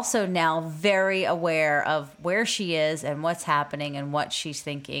 But also now very aware of where she is and what's happening and what she's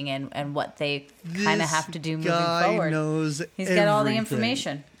thinking and what they kind of have to do moving forward. Knows He's got all the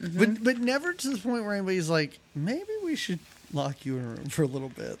information. But never to the point where anybody's like, maybe we should lock you in a room for a little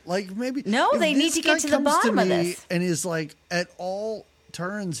bit. Like maybe no, they need to get to the bottom of this. And is like at all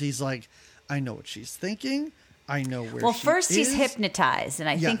turns, he's like, I know what she's thinking. I know where. Well, first he's hypnotized, and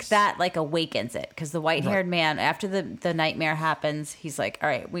I think that like awakens it because the white-haired man, after the nightmare happens, he's like, "All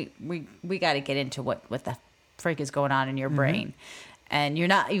right, we got to get into what the freak is going on in your brain, and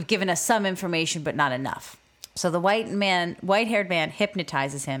you've given us some information, but not enough." So the white-haired man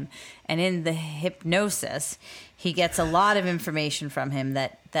hypnotizes him, and in the hypnosis, he gets a lot of information from him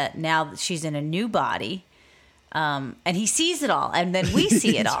that now she's in a new body. And he sees it all, and then we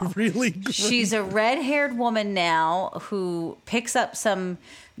see it all. Really great. She's a red-haired woman now who picks up some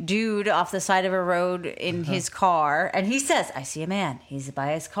dude off the side of a road in his car, and he says, I see a man. He's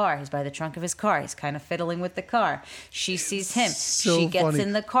by his car. He's by the trunk of his car. He's kind of fiddling with the car. She sees him. She gets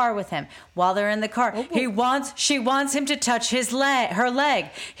in the car with him. While they're in the car, she wants him to touch her leg.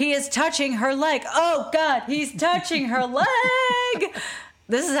 He is touching her leg. Oh, God, he's touching her leg.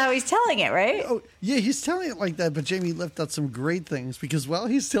 This is how he's telling it, right? Oh, yeah, he's telling it like that, but Jamie left out some great things because while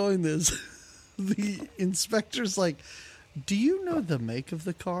he's telling this, the inspector's like, do you know the make of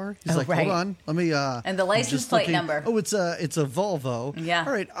the car? He's hold on, let me and the license plate number. Oh, it's a Volvo. Yeah.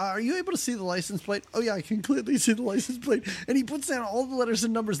 All right, are you able to see the license plate? Oh yeah, I can clearly see the license plate. And he puts down all the letters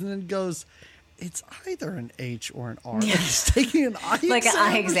and numbers and then goes, it's either an H or an R. Like he's taking an eye exam. Like an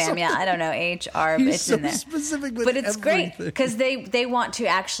eye exam, yeah. I don't know, H, R, he's it's so in there. Specific with but it's everything. great because they want to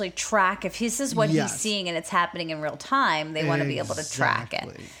actually track. If this is what he's seeing and it's happening in real time, they want to be able to track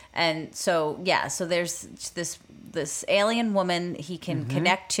it. And so, so there's this alien woman he can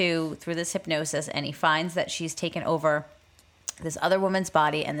connect to through this hypnosis, and he finds that she's taken over this other woman's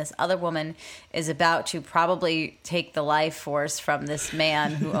body, and this other woman is about to probably take the life force from this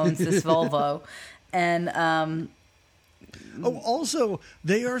man who owns this Volvo. And also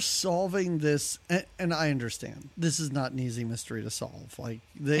they are solving this, and I understand this is not an easy mystery to solve. Like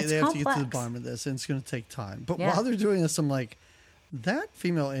they have to get to the bottom of this, and it's going to take time. But while they're doing this, I'm like, that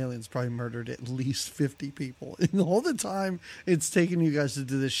female alien's probably murdered at least 50 people. And all the time it's taking you guys to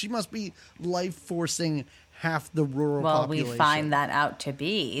do this, she must be life forcing half the rural population. Well, we find that out to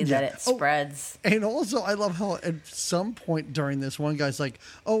be that it spreads. And also, I love how at some point during this, one guy's like,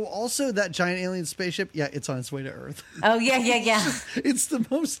 oh, also that giant alien spaceship, it's on its way to Earth. Oh, yeah. It's the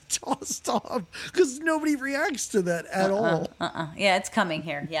most tossed off because nobody reacts to that at all. Yeah, it's coming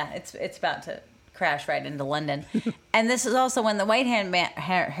here. Yeah, it's about to crash right into London. And this is also when the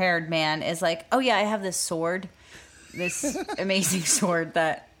white-haired man is like, oh, yeah, I have this sword. This amazing sword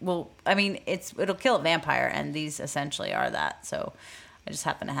that it'll kill a vampire, and these essentially are that. So I just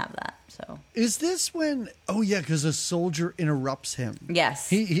happen to have that. So is this when? Oh yeah, because a soldier interrupts him. Yes,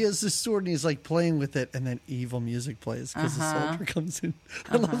 he has this sword and he's like playing with it, and then evil music plays because the soldier comes in.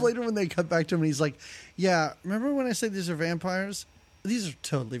 I love later when they cut back to him and he's like, "Yeah, remember when I said these are vampires? these are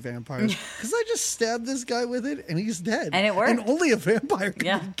totally vampires. Because I just stabbed this guy with it, and he's dead. And it worked. And only a vampire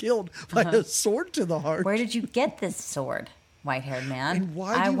can be killed by a sword to the heart. Where did you get this sword, white-haired man? And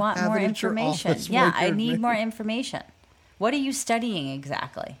why do I you want have more it at your information. office, Yeah, I white-haired need man? more information. What are you studying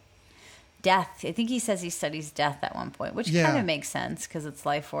exactly? Death. I think he says he studies death at one point, which kind of makes sense because it's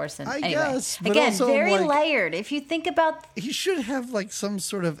Lifeforce. And anyway, guess, but again, also, very layered. If you think about, he should have like some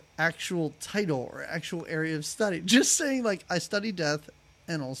sort of actual title or actual area of study. Just saying, like, I study death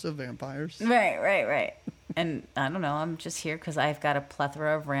and also vampires. Right. And I don't know. I'm just here because I've got a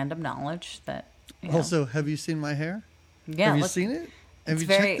plethora of random knowledge that. Also, have you seen my hair? Yeah, have you seen it? Have you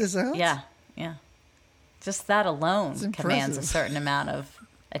checked this out? Yeah. Just that alone commands a certain amount of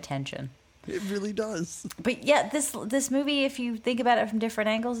attention. It really does. But yeah, this movie, if you think about it from different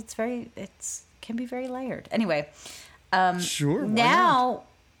angles, it's can be very layered. Anyway, sure. Now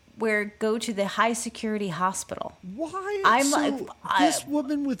we go to the high security hospital. Why? This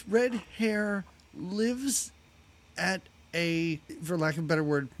woman with red hair lives at a, for lack of a better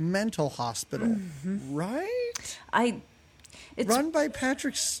word, mental hospital, right? It's run by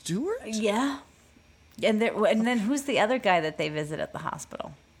Patrick Stewart. Yeah, and then who's the other guy that they visit at the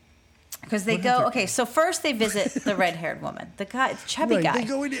hospital? Because they go, okay, so first they visit the red-haired woman, the chubby guy. They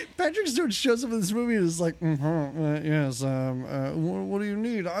go in. Patrick Stewart shows up in this movie and is like, yes, what do you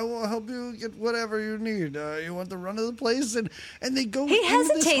need? I will help you get whatever you need. You want the run of the place? And they go He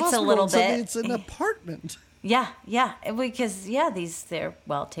hesitates a little bit. It's an apartment. Yeah, because, they're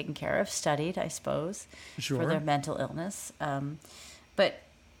well taken care of, studied, I suppose, for their mental illness.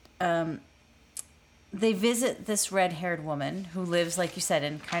 They visit this red-haired woman who lives, like you said,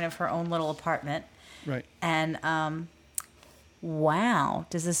 in kind of her own little apartment. Right. And, wow,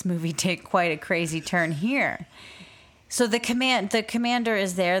 does this movie take quite a crazy turn here. So the commander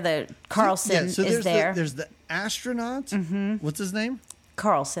is there, the Carlson is there. There's the astronaut. Mm-hmm. What's his name?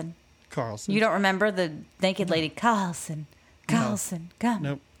 Carlson. You don't remember the naked lady? Carlson, come.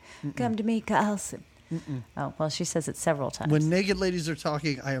 Nope. Come to me, Carlson. Mm-mm. Oh, well, she says it several times. When naked ladies are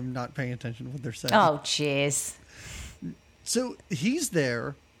talking, I am not paying attention to what they're saying. Oh, jeez. So he's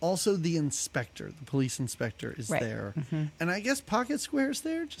there. Also, the inspector, the police inspector, is there. Mm-hmm. And I guess Pocket Square's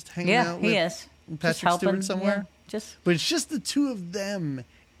there, just hanging out with Patrick Stewart somewhere. Yeah, but it's just the two of them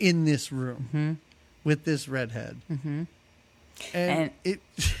in this room with this redhead. Mm-hmm. And it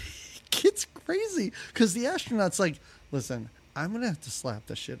gets crazy because the astronaut's like, listen, I'm going to have to slap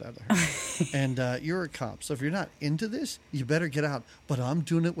the shit out of her. And you're a cop. So if you're not into this, you better get out. But I'm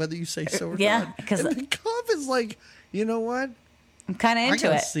doing it whether you say so or not. And the cop is like, you know what? I'm kind of into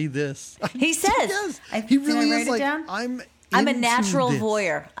I gotta see this. He says. He really is like, I'm a natural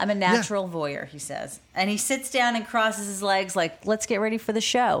voyeur. I'm a natural voyeur, he says. And he sits down and crosses his legs like, let's get ready for the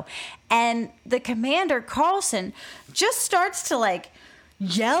show. And the commander, Carlson, just starts to like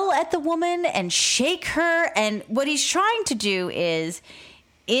yell at the woman and shake her. And what he's trying to do is,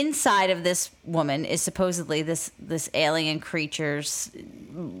 inside of this woman is supposedly this alien creature's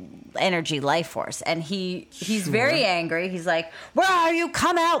energy, life force. And he's very angry. He's like, where are you?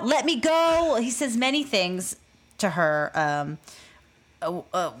 Come out. Let me go. He says many things to her.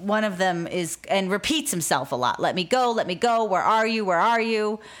 One of them is, and repeats himself a lot. Let me go. Let me go. Where are you? Where are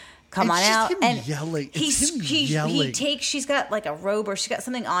you? Come on out. And yelling. He takes, she's got like a robe or she's got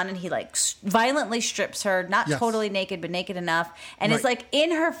something on, and he like violently strips her, not totally naked, but naked enough. And it's like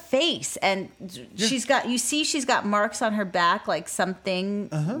in her face. And she's got marks on her back, like something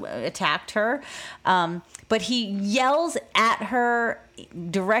attacked her. But he yells at her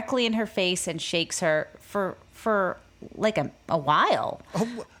directly in her face and shakes her for like a while.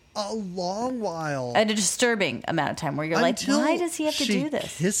 A long while. And a disturbing amount of time where you're like, why does he have to do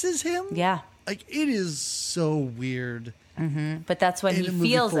this? Kisses him? Yeah. Like, it is so weird. Mm-hmm. But that's when he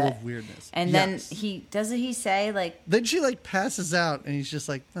feels it. Of weirdness. And then he say, like... Then she, like, passes out, and he's just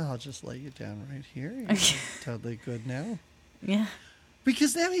like, I'll just lay you down right here. You're totally good now. Yeah.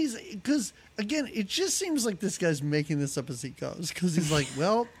 Because now because, again, it just seems like this guy's making this up as he goes. Because he's like,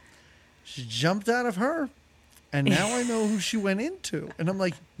 well, she jumped out of her. And now I know who she went into. And I'm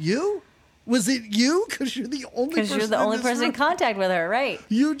like, you? Was it you? Because you're the only person. Because you're the only person in contact with her, right?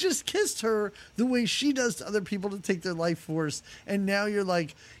 You just kissed her the way she does to other people to take their life force. And now you're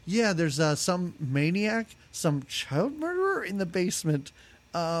like, yeah, there's some maniac, some child murderer in the basement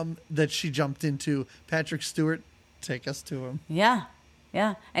that she jumped into. Patrick Stewart, take us to him. Yeah.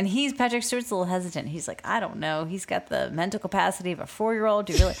 Yeah, and Patrick Stewart's a little hesitant. He's like, I don't know. He's got the mental capacity of a 4-year-old.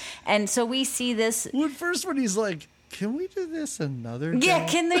 Do you really? And so we see this. Well, at first when he's like, can we do this another day? Yeah,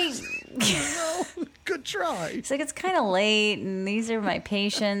 can they? No, good try. It's like, it's kind of late, and these are my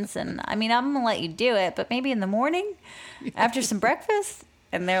patients, and I mean, I'm gonna let you do it, but maybe in the morning, after some breakfast.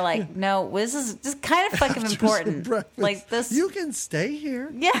 And they're like, no, this is just kind of fucking important. Like this, you can stay here.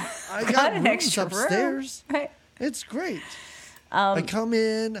 Yeah, I got an rooms extra upstairs. Room. Right. It's great. I come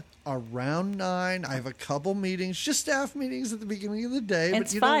in around 9. I have a couple meetings, just staff meetings at the beginning of the day.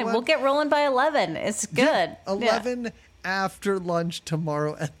 It's but fine. We'll get rolling by 11. It's good. Yeah, 11 after lunch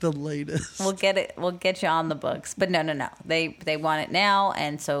tomorrow at the latest. We'll get it. We'll get you on the books. But no. They want it now,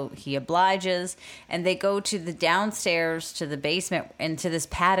 and so he obliges. And they go to the downstairs to the basement into this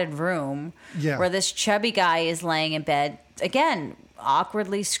padded room where this chubby guy is laying in bed again,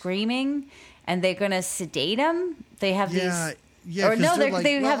 awkwardly screaming. And they're gonna sedate him. They have these. Yeah, or no,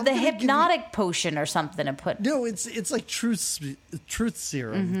 they have the hypnotic potion or something to put. No, it's like truth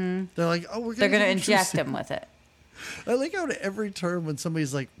serum. Mm-hmm. They're like, oh, they're gonna inject him with it. I like how at every turn when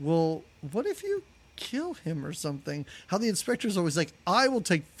somebody's like, well, what if you kill him or something? How the inspector's always like, I will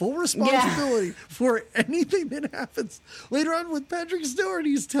take full responsibility for anything that happens. Later on with Patrick Stewart,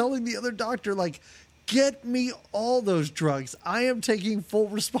 he's telling the other doctor, like, get me all those drugs. I am taking full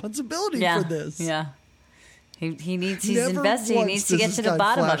responsibility for this. Yeah. He's invested. He needs to get to the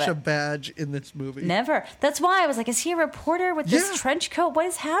bottom of it. Flash a badge in this movie. Never. That's why I was like, is he a reporter with this trench coat? What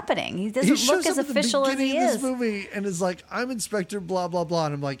is happening? He doesn't look as official as he is. This movie and is like, I'm Inspector blah, blah, blah.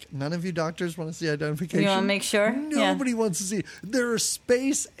 And I'm like, none of you doctors want to see identification? You want to make sure? Nobody wants to see. There are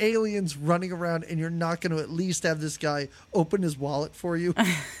space aliens running around and you're not going to at least have this guy open his wallet for you.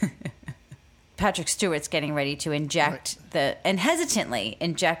 Patrick Stewart's getting ready to inject and hesitantly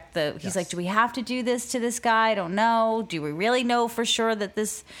inject he's like, do we have to do this to this guy? I don't know. Do we really know for sure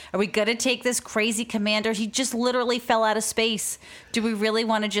that are we going to take this crazy commander? He just literally fell out of space. Do we really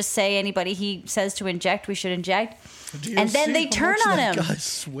want to just say anybody he says to inject, we should inject? And then they turn on him. Guy's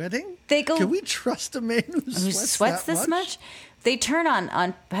sweating? They go, can we trust a man who sweats this much? They turn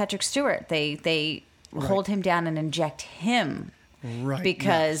on Patrick Stewart. They hold him down and inject him. Right.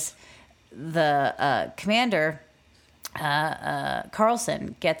 Because the commander,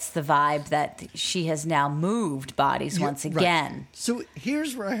 Carlson, gets the vibe that she has now moved bodies once again. Right. So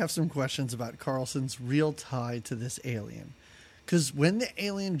here's where I have some questions about Carlson's real tie to this alien. Because when the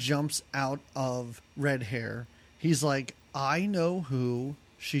alien jumps out of Red Hair, he's like, I know who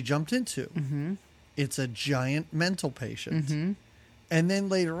she jumped into. Mm-hmm. It's a giant mental patient. Mm-hmm. And then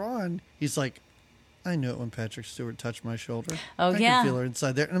later on, he's like, I know it when Patrick Stewart touched my shoulder. Oh, I can feel her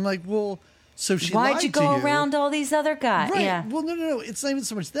inside there. And I'm like, well, so she lied to you. Why'd you go around all these other guys? Right. Yeah. Well, no. It's not even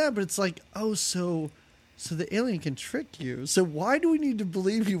so much that, but it's like, oh, so the alien can trick you. So why do we need to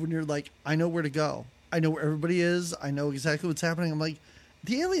believe you when you're like, I know where to go. I know where everybody is. I know exactly what's happening. I'm like,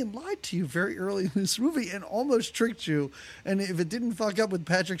 the alien lied to you very early in this movie and almost tricked you. And if it didn't fuck up with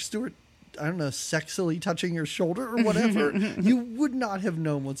Patrick Stewart, I don't know, sexily touching your shoulder or whatever, you would not have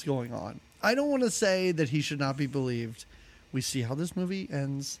known what's going on. I don't want to say that he should not be believed. We see how this movie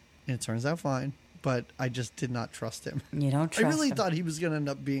ends, and it turns out fine, but I just did not trust him. You don't trust him? I really thought he was going to end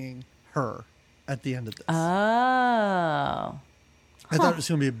up being her at the end of this. Oh. I thought it was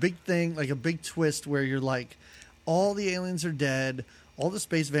going to be a big thing, like a big twist where you're like, all the aliens are dead, all the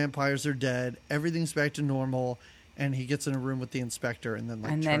space vampires are dead, everything's back to normal, and he gets in a room with the inspector and then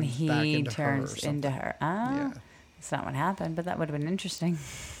turns into her. Oh. Yeah. That's not what happened, but that would have been interesting.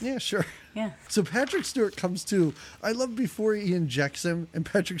 Yeah, sure. Yeah. So Patrick Stewart comes to. I love before he injects him, and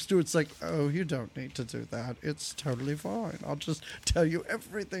Patrick Stewart's like, oh, you don't need to do that. It's totally fine. I'll just tell you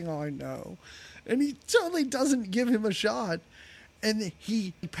everything I know. And he totally doesn't give him a shot. And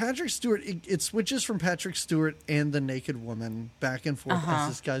Patrick Stewart, it switches from Patrick Stewart and the naked woman back and forth as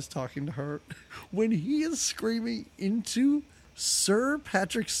this guy's talking to her. When he is screaming into Sir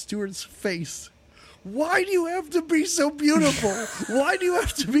Patrick Stewart's face, why do you have to be so beautiful? Why do you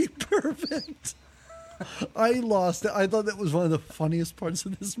have to be perfect? I lost it. I thought that was one of the funniest parts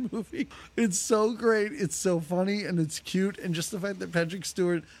of this movie. It's so great. It's so funny and it's cute. And just the fact that Patrick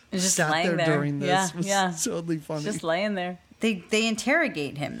Stewart sat there during this was totally funny. Just laying there. They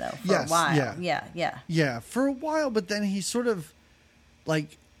interrogate him, though, for a while. Yeah, for a while. But then he sort of,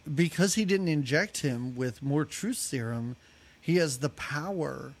 like, because he didn't inject him with more truth serum, he has the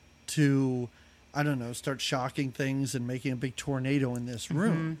power to, I don't know, start shocking things and making a big tornado in this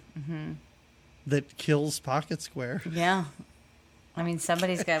room that kills Pocket Square. Yeah. I mean, we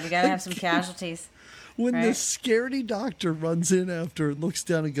got to have some casualties. When the scaredy doctor runs in after and looks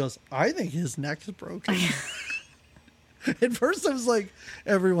down and goes, I think his neck's broken. At first, I was like,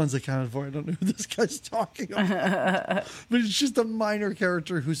 everyone's accounted for. I don't know who this guy's talking about. But it's just a minor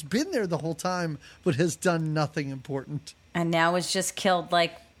character who's been there the whole time, but has done nothing important. And now is just killed,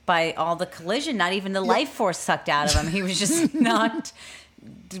 like, by all the collision. Not even the life force sucked out of him. He was just knocked,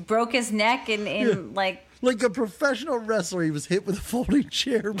 broke his neck in like... Like a professional wrestler, he was hit with a folding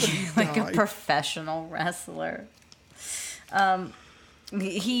chair, but he like died. A professional wrestler.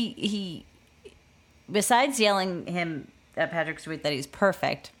 He besides yelling him at Patrick Stewart that he's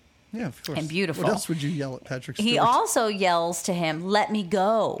perfect, yeah, of course, and beautiful. What else would you yell at Patrick Stewart? He also yells to him, "Let me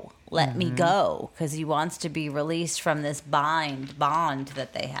go, let me go," because he wants to be released from this bond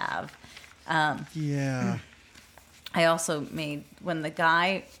that they have. Yeah. I also made when the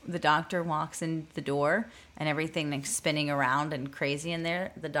doctor walks in the door and everything like spinning around and crazy in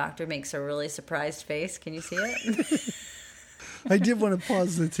there. The doctor makes a really surprised face. Can you see it? I did want to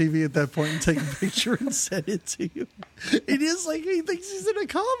pause the TV at that point and take a picture and send it to you. It is like he thinks he's in a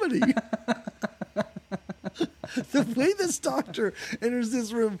comedy. The way this doctor enters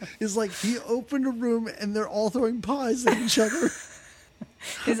this room is like he opened a room and they're all throwing pies at each other.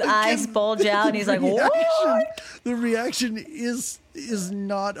 His eyes bulge out and he's like, "What?" The reaction is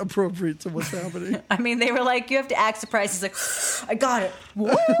not appropriate to what's happening. I mean, they were like, "You have to act surprised." He's like, "I got it."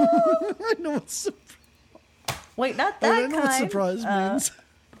 What? I know what's Wait, not that kind. I know what surprise means.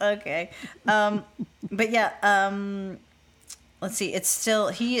 Okay. But yeah, let's see. It's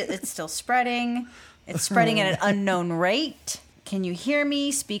still spreading. It's spreading at an unknown rate. Can you hear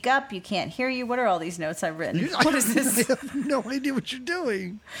me? Speak up. You can't hear you. What are all these notes I've written? What is this? I have no idea what you're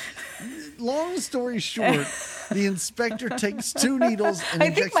doing. Long story short, the inspector takes 2 needles and I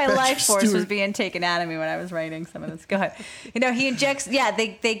think my life force Stewart. was being taken out of me when I was writing some of this. Go ahead. He injects. Yeah,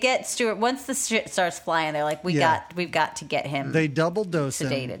 they get Stewart once the shit starts flying. They're like, we've got to get him. They double dose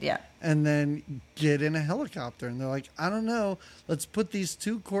sedated. him, yeah, and then get in a helicopter. And they're like, I don't know. Let's put these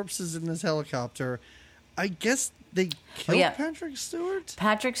 2 corpses in this helicopter. I guess they killed Patrick Stewart.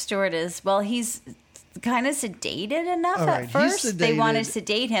 Patrick Stewart he's kind of sedated enough right, at first. They want to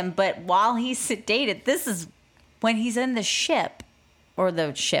sedate him, but while he's sedated, this is when he's in the ship,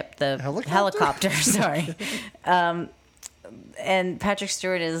 the helicopter. Sorry. And Patrick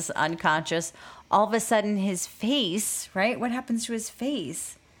Stewart is unconscious. All of a sudden, his face, right? What happens to his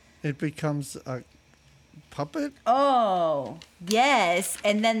face? It becomes a puppet. Oh, yes.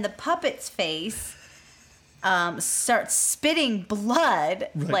 And then the puppet's face starts spitting blood,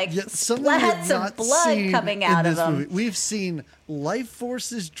 like splats of blood coming out of him. Movie. We've seen life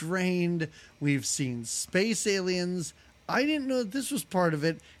forces drained. We've seen space aliens. I didn't know that this was part of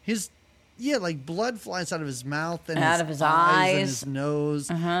it. Like blood flies out of his mouth and out of his eyes and his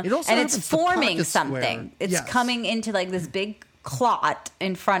nose. It also it's forming something. It's coming into like this big clot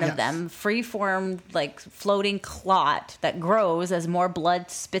in front of them, free-formed, like floating clot that grows as more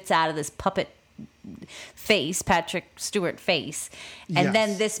blood spits out of this puppet face, Patrick Stewart face. And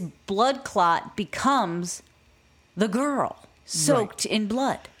then this blood clot becomes the girl soaked in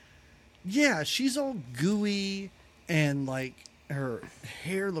blood. Yeah, she's all gooey and like her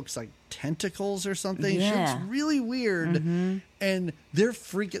hair looks like tentacles or something. She looks really weird. Mm-hmm. And they're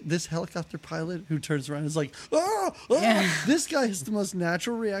freaking. This helicopter pilot who turns around is like, oh! This guy has the most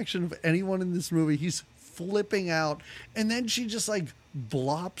natural reaction of anyone in this movie. He's flipping out. And then she just like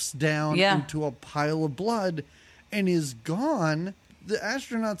blops down into a pile of blood and is gone. The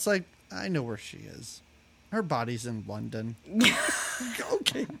astronaut's like, I know where she is. Her body's in London.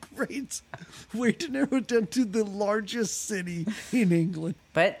 Okay, great. Way to narrow it down to the largest city in England.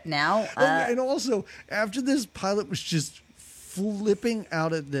 But now... and also, after this pilot was just flipping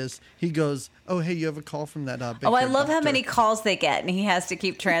out at this, he goes, oh, hey, you have a call from that big I love doctor. how many calls they get, and he has to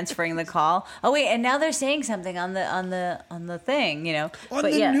keep transferring the call. Oh, wait, and now they're saying something on the thing, you know. On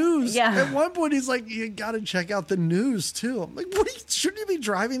the news. Yeah. At one point, he's like, you got to check out the news, too. I'm like, shouldn't you be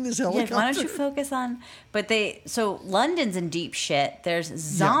driving this helicopter? Why don't you focus on... But so London's in deep shit. There's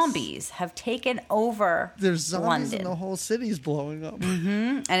zombies have taken over There's zombies London. And the whole city's blowing up.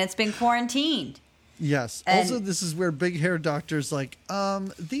 Mm-hmm. And it's been quarantined. Yes. And also, this is where big hair doctor's like,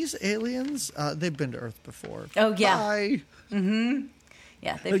 these aliens, they've been to Earth before. Oh, yeah. Bye. Mm-hmm.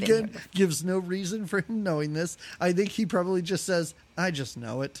 Yeah, they've been here. Gives no reason for him knowing this. I think he probably just says, I just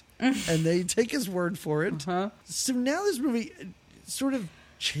know it. And they take his word for it. Uh-huh. So now this movie sort of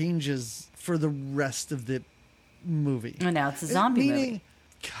changes for the rest of the movie. And now it's a zombie movie.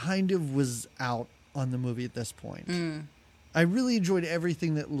 Kind of was out on the movie at this point. I really enjoyed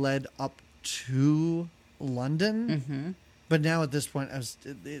everything that led up to London, but now at this point,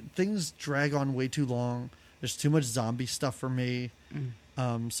 things drag on way too long. There's too much zombie stuff for me.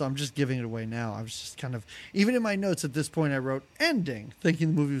 So I'm just giving it away now. I was just kind of, even in my notes at this point, I wrote ending, thinking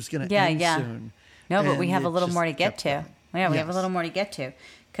the movie was going to end soon. No, but we have a little more to get to. Yeah, we have a little more to get to.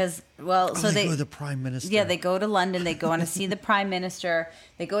 Because, so they go to the Prime Minister. Yeah, they go to London. They go on to see the Prime Minister.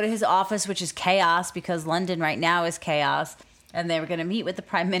 They go to his office, which is chaos because London right now is chaos. And they were going to meet with the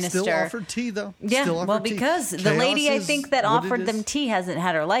Prime Minister. Still offered tea, though. Yeah, because the lady, I think, that offered them tea hasn't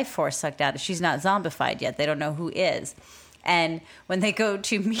had her life force sucked out. She's not zombified yet. They don't know who is. And when they go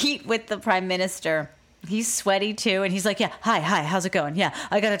to meet with the Prime Minister, he's sweaty, too. And he's like, yeah, hi, how's it going? Yeah,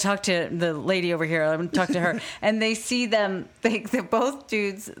 I got to talk to the lady over here. I'm going to talk to her. And they see them, they're both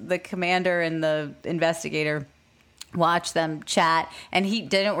dudes, the commander and the investigator, watch them chat, and he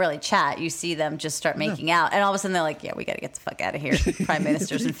didn't really chat. You see them just start making out, and all of a sudden they're like, yeah, we got to get the fuck out of here. Prime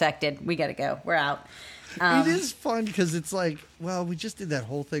Minister's infected. We got to go. We're out. It is fun because it's like, well, we just did that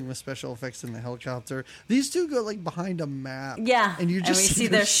whole thing with special effects in the helicopter. These two go like behind a map. Yeah. And you just we see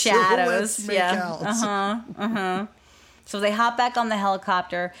their shadows. Yeah. So they hop back on the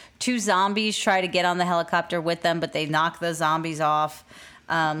helicopter. 2 zombies try to get on the helicopter with them, but they knock the zombies off.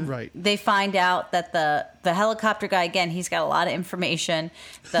 Right. They find out that the helicopter guy, again, he's got a lot of information.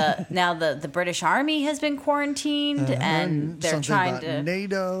 Now the British Army has been quarantined, and they're something trying about to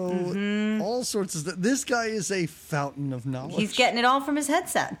NATO, all sorts of stuff. This guy is a fountain of knowledge. He's getting it all from his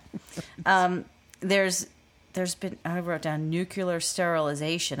headset. There's been, I wrote down nuclear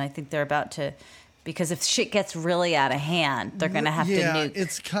sterilization. I think they're about to. Because if shit gets really out of hand, they're going to have to nuke.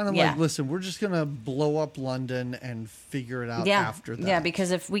 It's kind of like, listen, we're just going to blow up London and figure it out after that. Yeah,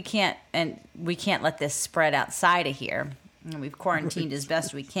 because if we can't let this spread outside of here. We've quarantined as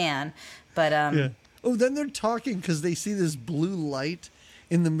best we can, but Oh, then they're talking because they see this blue light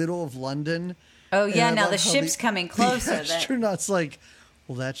in the middle of London. Oh yeah, now the ship's coming closer. The astronaut's like,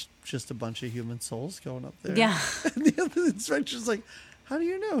 well, that's just a bunch of human souls going up there. Yeah, and the other inspector's like, how do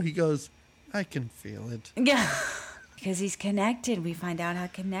you know? He goes, I can feel it. Yeah. Because he's connected. We find out how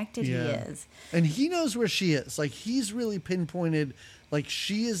connected he is. And he knows where she is. Like, he's really pinpointed, like,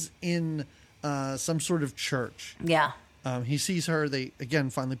 she is in some sort of church. Yeah. He sees her. They, again,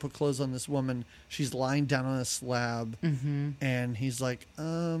 finally put clothes on this woman. She's lying down on a slab. Mm-hmm. And he's like,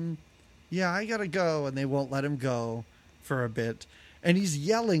 yeah, I got to go. And they won't let him go for a bit. And he's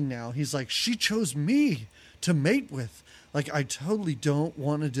yelling now. He's like, she chose me to mate with. Like, I totally don't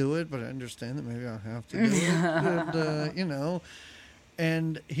want to do it, but I understand that maybe I'll have to do it. And,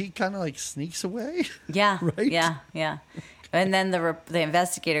 and he kind of, like, sneaks away. Yeah. Right? Yeah. And then the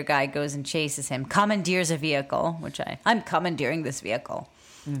investigator guy goes and chases him, commandeers a vehicle, which I'm commandeering this vehicle.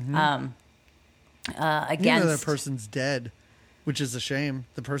 Mm-hmm. Against... that person's dead, which is a shame.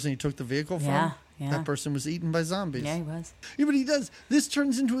 The person he took the vehicle from. Yeah. That person was eaten by zombies. Yeah, he was. Yeah, but he does. This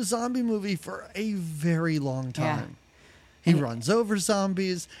turns into a zombie movie for a very long time. Yeah. He runs over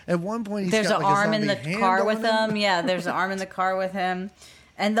zombies. At one point, he's got an arm in the car with him. Yeah, there's an arm in the car with him.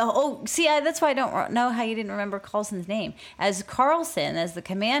 And that's why I don't know how you didn't remember Carlson's name. As Carlson, as the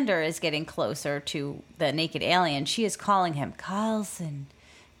commander is getting closer to the naked alien, she is calling him Carlson.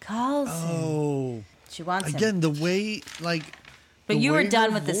 Oh, she wants him again. The way, like, but you were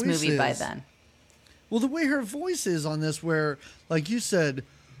done with this movie by then. Well, the way her voice is on this, where, like you said.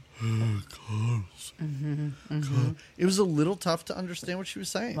 It was a little tough to understand what she was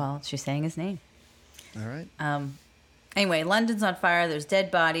saying. Well, she's saying his name. All right. Anyway, London's on fire. There's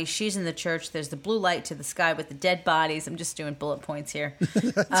dead bodies. She's in the church. There's the blue light to the sky with the dead bodies. I'm just doing bullet points here.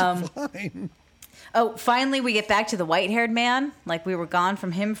 That's fine. Oh, finally we get back to the white-haired man. Like, we were gone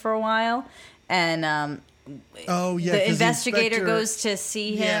from him for a while. And the investigator goes to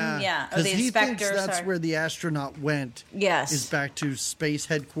see him. Yeah, because he thinks that's where the astronaut went. Yes, is back to Space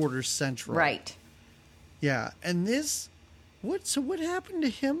Headquarters Central. Right. Yeah, and this, what happened to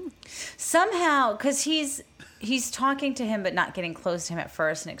him? Somehow, because he's talking to him but not getting close to him at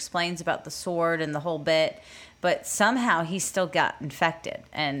first, and explains about the sword and the whole bit. But somehow he still got infected,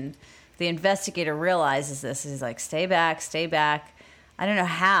 and the investigator realizes this. He's like, "Stay back, stay back." I don't know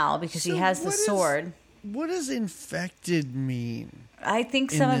how, because he has the sword. What does infected mean? I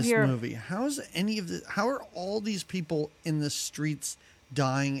think some of your movie. How are all these people in the streets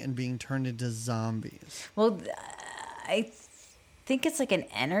dying and being turned into zombies? Well, I think it's like an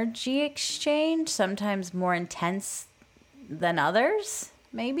energy exchange, sometimes more intense than others,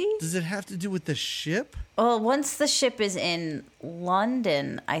 maybe. Does it have to do with the ship? Well, once the ship is in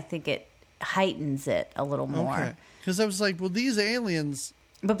London, I think it heightens it a little more. Okay. Because I was like, well, these aliens,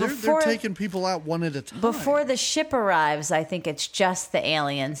 they're taking people out one at a time. Before the ship arrives, I think it's just the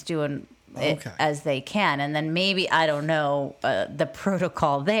aliens doing it as they can. And then maybe, I don't know, the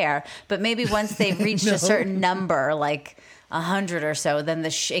protocol there. But maybe once they've reached a certain number, like 100 or so, then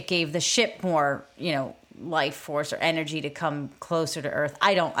it gave the ship more, life force or energy to come closer to Earth.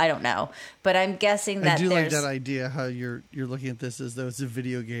 I don't know, but I'm guessing that I do like that idea how you're looking at this as though it's a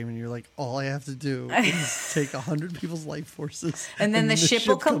video game, and you're like, all I have to do is take 100 people's life forces, and then the ship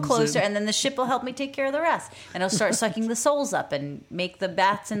will come closer, and then the ship will help me take care of the rest, and it'll start sucking the souls up and make the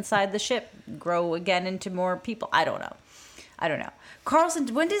bats inside the ship grow again into more people. I don't know.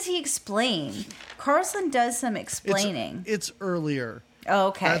 Carlson, when does he explain? Carlson does some explaining. It's earlier. Oh,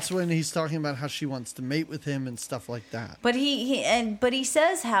 okay. That's when he's talking about how she wants to mate with him and stuff like that. But he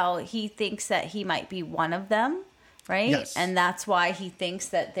says how he thinks that he might be one of them, right? Yes. And that's why he thinks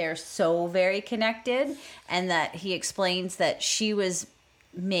that they're so very connected, and that he explains that she was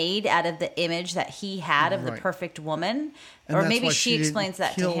made out of the image that he had of the perfect woman. And or maybe she explains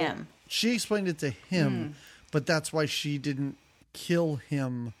that to him. She explained it to him, but that's why she didn't kill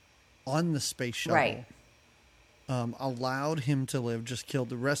him on the space shuttle. Right. Allowed him to live, just killed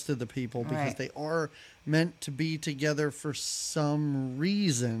the rest of the people because they are meant to be together for some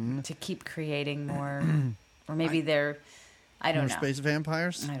reason. To keep creating more, or maybe I don't know. Space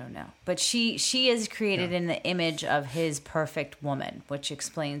vampires? I don't know. But she is created in the image of his perfect woman, which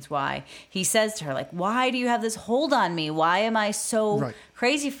explains why he says to her, like, why do you have this hold on me? Why am I so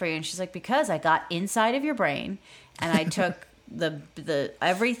crazy for you? And she's like, because I got inside of your brain and I took the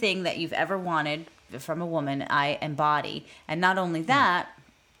everything that you've ever wanted from a woman, I embody. And not only that,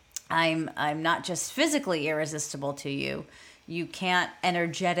 I'm not just physically irresistible to you. You can't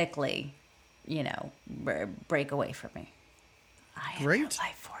energetically, break away from me. I am your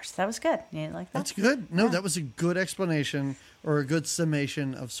life force. That was good. You like that? That's good. No, that was a good explanation or a good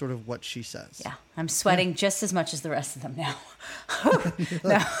summation of sort of what she says. Yeah. I'm sweating just as much as the rest of them now.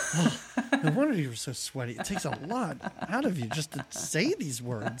 No wonder you were so sweaty. It takes a lot out of you just to say these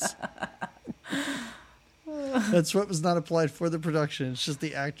words. That's what was not applied for the production. It's just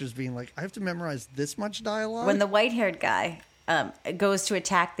the actors being like, I have to memorize this much dialogue? When the white-haired guy goes to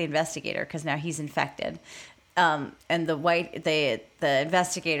attack the investigator because now he's infected, and the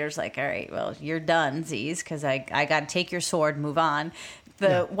investigator's like, all right, well, you're done, Z's, because I got to take your sword and move on.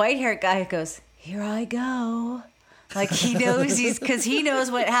 The white-haired guy goes, here I go. Like he knows because he knows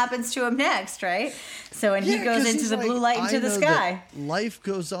what happens to him next, right? So when he goes into the blue light into the sky, life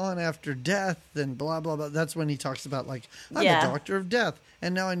goes on after death, and blah blah blah. That's when he talks about like I'm a doctor of death,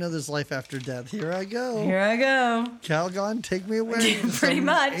 and now I know there's life after death. Here I go. Calgon, take me away. Pretty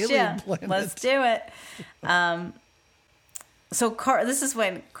much, planet. Let's do it. So this is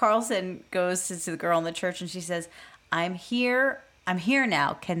when Carlson goes to the girl in the church, and she says, "I'm here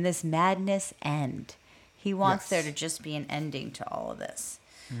now. Can this madness end?" He wants there to just be an ending to all of this.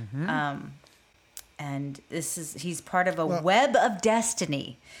 Mm-hmm. And he's part of a web of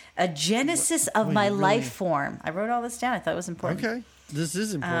destiny, a genesis of my life form. I wrote all this down. I thought it was important. Okay. This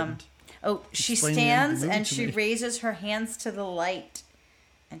is important. She stands and she raises her hands to the light.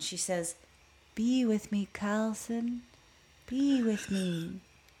 And she says, be with me, Carlson. Be with me.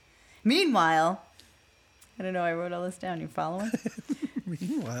 Meanwhile, I don't know. I wrote all this down. You following?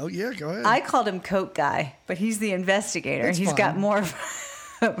 Meanwhile, yeah, go ahead. I called him Coat Guy, but he's the investigator. That's He's fine. got more of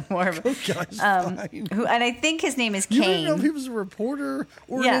Coat Guy's fine. and I think his name is You Kane. didn't know if he was a reporter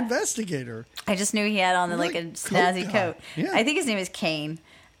or an investigator. I just knew he had on like a snazzy coat. Yeah. I think his name is Kane.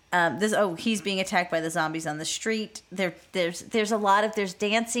 He's being attacked by the zombies on the street. There's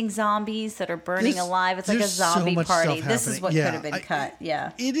dancing zombies that are burning alive. It's like a zombie party. This is what could have been cut.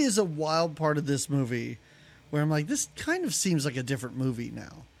 Yeah. It is a wild part of this movie where I'm like, this kind of seems like a different movie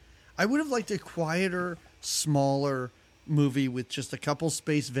now. I would have liked a quieter, smaller movie with just a couple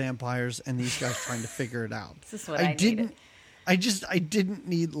space vampires and these guys trying to figure it out. This is what I needed. I didn't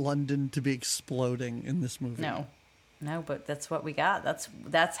need London to be exploding in this movie. No, but that's what we got.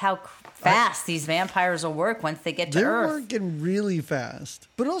 That's how fast these vampires will work once they get to Earth. They're working really fast.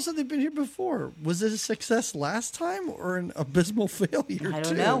 But also, they've been here before. Was it a success last time or an abysmal failure? I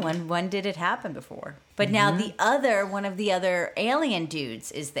don't know. When did it happen before? But now one of the other alien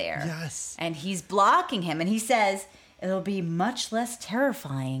dudes is there. Yes. And he's blocking him. And he says, it'll be much less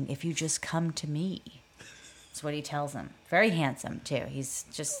terrifying if you just come to me. That's what he tells him. Very handsome, too. He's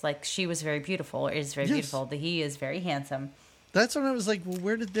just like, she was very beautiful, or is very beautiful, but he is very handsome. That's when I was like, well,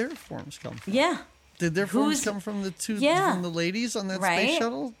 where did their forms come from? Yeah. Did their forms come from the two, from the ladies on that space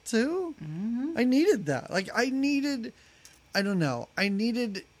shuttle, too? Mm-hmm. I needed that. Like, I needed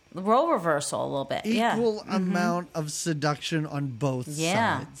role reversal a little bit. Equal amount of seduction on both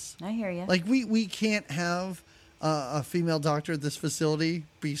sides. I hear you. Like, we can't have a female doctor at this facility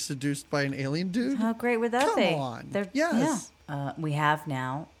be seduced by an alien dude. How great would that be? Come on. Yes. Yeah. We have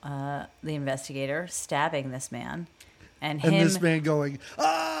now the investigator stabbing this man. And this man going,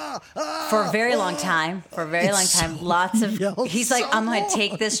 for a very long time. Lots of, he's like, I'm going to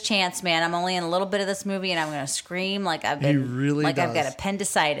take this chance, man. I'm only in a little bit of this movie and I'm going to scream like I've got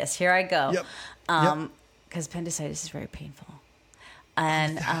appendicitis. Here I go. Yep. Because appendicitis is very painful.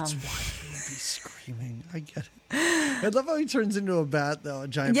 And that's why he would be screaming. I get it. I love how he turns into a bat, though, a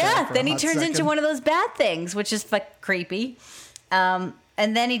giant bat. Yeah, then he turns into one of those bat things, which is creepy. And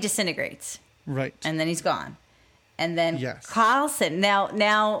then he disintegrates. Right. And then he's gone. And then Carlson,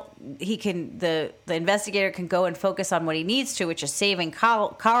 now he can, the investigator can go and focus on what he needs to, which is saving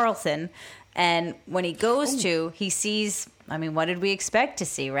Carlson. And when he goes he sees, I mean, what did we expect to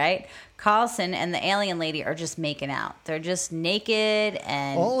see, right? Carlson and the alien lady are just making out. They're just naked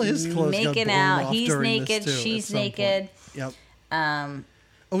and all his clothes making out. He's naked, she's naked. Point. Yep.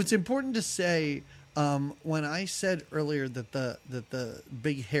 It's important to say, when I said earlier that the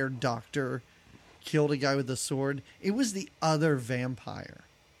big-haired doctor killed a guy with a sword, it was the other vampire.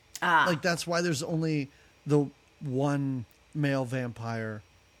 Like, that's why there's only the one male vampire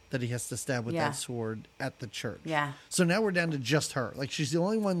that he has to stab with that sword at the church. Yeah. So now we're down to just her. Like, she's the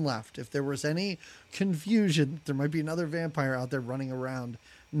only one left. If there was any confusion, there might be another vampire out there running around.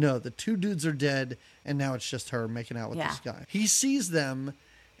 No, the two dudes are dead, and now it's just her making out with this guy. He sees them,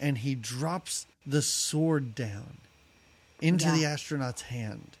 and he drops the sword down into the astronaut's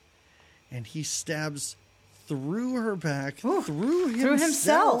hand, and he stabs through her back, through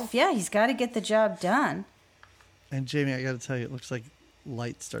himself. Yeah, he's got to get the job done. And Jamie, I got to tell you, it looks like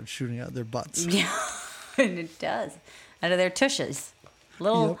light starts shooting out of their butts. Yeah, and it does. Out of their tushes.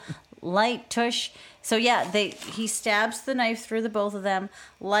 Little light tush. So yeah, he stabs the knife through the both of them.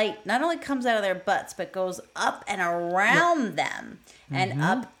 Light not only comes out of their butts, but goes up and around them and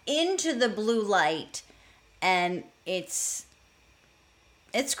up into the blue light. And it's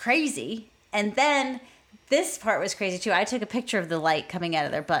crazy. And then this part was crazy too. I took a picture of the light coming out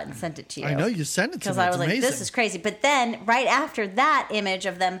of their butt and sent it to you. I know you sent it to me. Because I was like, this is crazy. But then right after that image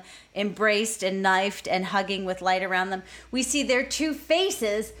of them embraced and knifed and hugging with light around them, we see their two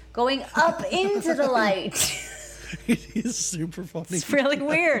faces going up into the light. It's super funny. It's really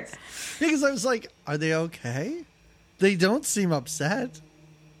weird. Because I was like, are they okay? They don't seem upset.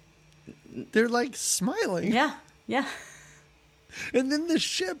 They're like smiling. Yeah. And then the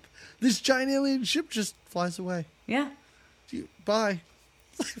ship, this giant alien ship, just flies away. Yeah. Bye.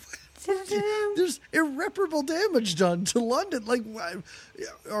 There's irreparable damage done to London. Like,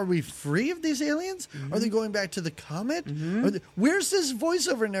 are we free of these aliens? Are they going back to the comet? Where's this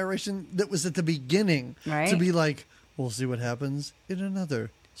voiceover narration that was at the beginning to be like, we'll see what happens in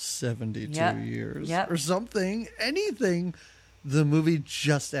another 72 years or something, anything. The movie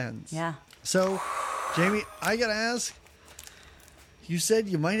just ends. Yeah. So, Jamie, I got to ask, you said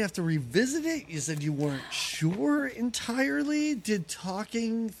you might have to revisit it. You said you weren't sure entirely. Did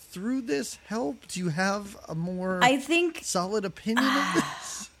talking through this help? Do you have a more solid opinion of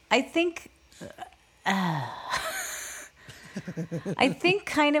this? I think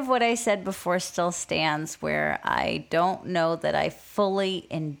kind of what I said before still stands, where I don't know that I fully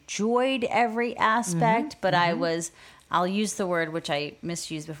enjoyed every aspect, but I'll use the word which I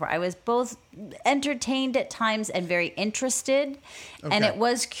misused before. I was both entertained at times and very interested. Okay. And it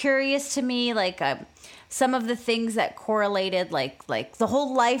was curious to me, like some of the things that correlated, like the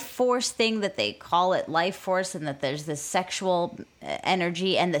whole Lifeforce thing, that they call it Lifeforce, and that there's this sexual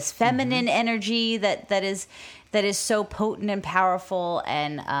energy and this feminine energy that is so potent and powerful,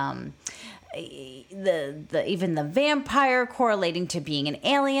 and even the vampire correlating to being an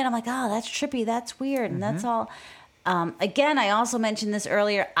alien. I'm like, oh, that's trippy, that's weird, and that's all. Again, I also mentioned this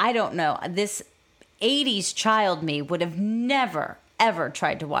earlier. I don't know. This 80s child me would have never, ever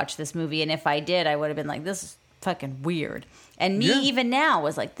tried to watch this movie. And if I did, I would have been like, this is fucking weird. And me even now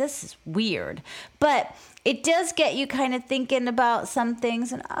was like, this is weird. But it does get you kind of thinking about some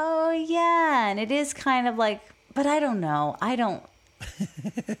things. And and it is kind of like, but I don't know.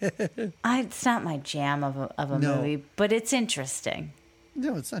 It's not my jam of a movie, but it's interesting.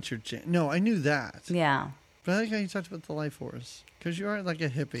 No, it's not your jam. No, I knew that. Yeah. But I like how you talked about the Lifeforce, because you are like a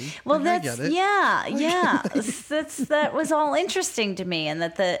hippie. Well, I get it. That was all interesting to me, and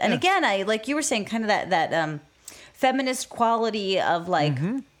again, I, like you were saying, kind of that feminist quality of like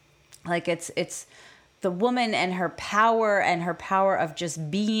it's the woman and her power of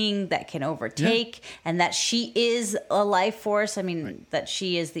just being that can overtake, and that she is a life force. I mean, that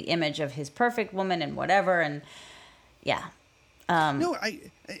she is the image of his perfect woman and whatever, and no, I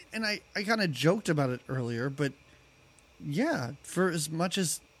kind of joked about it earlier, but for as much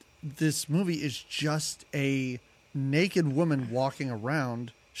as this movie is just a naked woman walking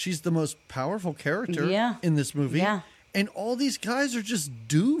around, she's the most powerful character in this movie. Yeah. And all these guys are just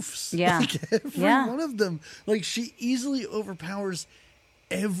doofs. Yeah. Like every one of them. Like she easily overpowers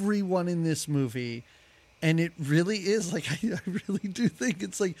everyone in this movie. And it really is like, I really do think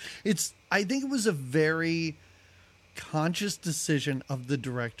I think it was a very conscious decision of the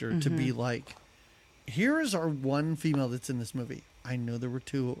director to be like, here is our one female that's in this movie. I know there were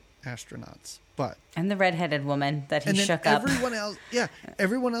 2 astronauts, but. And the redheaded woman that he shook up.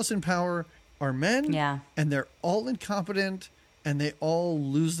 Everyone else in power are men. Yeah. And they're all incompetent and they all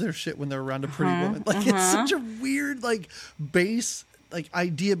lose their shit when they're around a pretty woman. Like it's such a weird, like base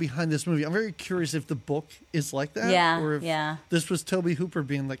idea behind this movie. I'm very curious if the book is like that. Yeah. Or if this was Tobe Hooper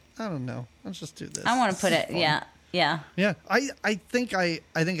being like, I don't know, let's just do this. I want to put it. Yeah. Yeah. Yeah. I think I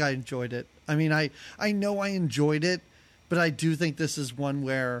enjoyed it. I mean, I know I enjoyed it, but I do think this is one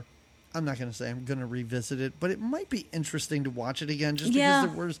where I'm not going to say I'm going to revisit it, but it might be interesting to watch it again just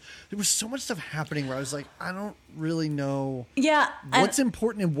because there was so much stuff happening where I was like, I don't really know what's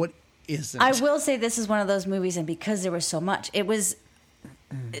important and what isn't. I will say this is one of those movies, and because there was so much, it was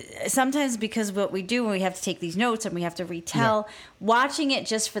sometimes because what we do when we have to take these notes and we have to retell, watching it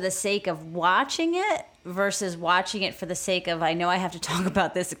just for the sake of watching it versus watching it for the sake of, I know I have to talk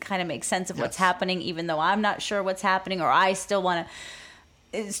about this, it kind of makes sense of what's happening, even though I'm not sure what's happening, or I still want to.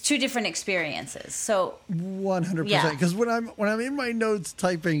 It's 2 different experiences. So 100%. Because when I'm in my notes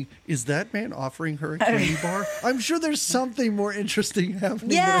typing, is that man offering her a candy bar? I'm sure there's something more interesting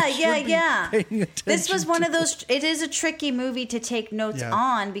happening. Yeah. This was one of those. It is a tricky movie to take notes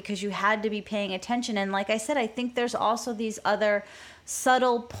on because you had to be paying attention. And like I said, I think there's also these other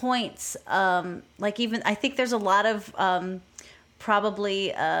subtle points. I think there's a lot of.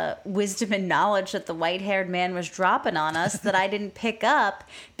 Probably wisdom and knowledge that the white-haired man was dropping on us that I didn't pick up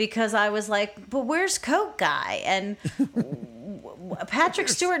because I was like, but where's Coke Guy? And Patrick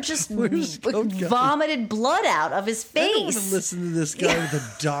Stewart just vomited blood out of his face. I don't want to listen to this guy with a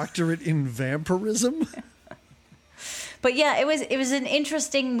doctorate in vampirism. But yeah, it was an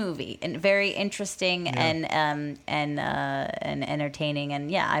interesting movie and very interesting and entertaining,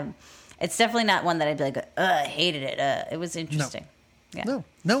 and it's definitely not one that I'd be like, I hated it. It was interesting.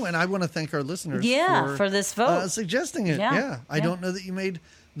 No, and I want to thank our listeners for this vote. Suggesting it. I don't know that you made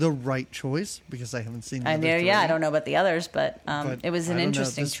the right choice because I haven't seen the other 3. I don't know about the others, but it was an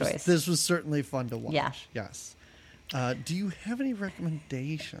interesting choice. This was certainly fun to watch. Yeah. Yes. Do you have any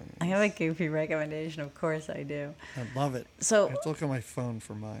recommendations? I have a goofy recommendation. Of course I do. I love it. So I have to look on my phone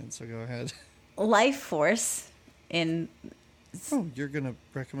for mine, so go ahead. Lifeforce in... Oh, you're going to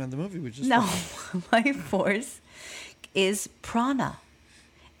recommend the movie we just watched. Lifeforce is prana.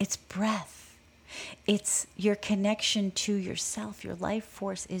 It's breath. It's your connection to yourself. Your life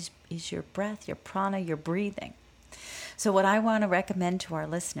force is your breath, your prana, your breathing. So what I want to recommend to our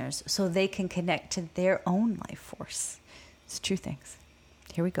listeners so they can connect to their own life force is 2 things.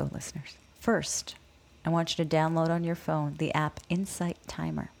 Here we go, listeners. First, I want you to download on your phone the app Insight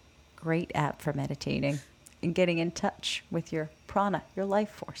Timer. Great app for meditating and getting in touch with your prana, your life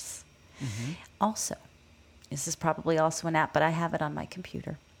force. Mm-hmm. Also, this is probably also an app, but I have it on my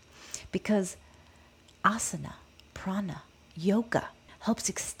computer because asana, prana, yoga helps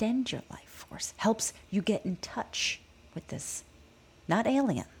extend your life force, helps you get in touch with this, not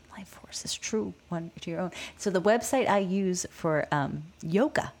alien life force, this true one to your own. So the website I use for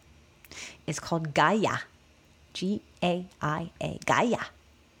yoga is called Gaia, Gaia, Gaia.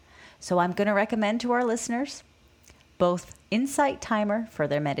 So I'm going to recommend to our listeners both Insight Timer for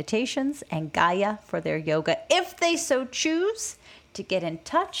their meditations and Gaia for their yoga, if they so choose to get in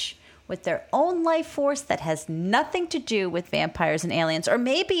touch with their own life force that has nothing to do with vampires and aliens. Or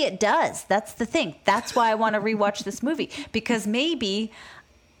maybe it does. That's the thing. That's why I want to rewatch this movie, because maybe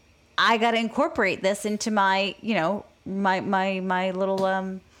I got to incorporate this into my, my little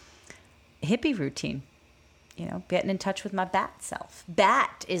hippie routine. Getting in touch with my bat self.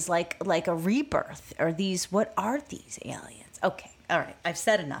 Bat is like a rebirth. Or what are these aliens? Okay, all right. I've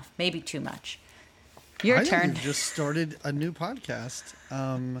said enough. Maybe too much. Your turn. You just started a new podcast.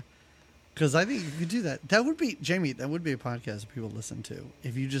 Because I think you could do that. That would be, Jamie, that would be a podcast that people listen to.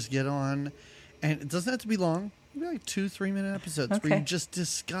 If you just get on, and it doesn't have to be long. Maybe like 2-3 minute episodes where you just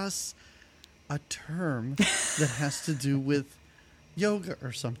discuss a term that has to do with yoga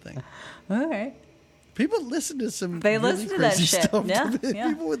or something. All right. People listen to some They really listen to crazy that shit. stuff. Yeah.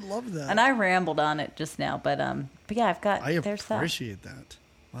 People would love that. And I rambled on it just now, but yeah, I've got. I there's that. appreciate that.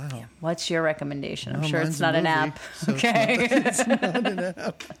 Wow. Yeah. What's your recommendation? I'm Well, sure mine's it's not an movie, app. so Okay. It's not an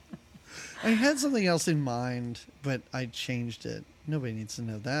app. I had something else in mind, but I changed it. Nobody needs to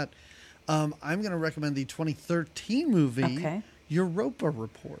know that. I'm going to recommend the 2013 movie, Europa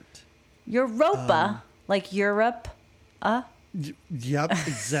Report. Europa, like Europe. Yep,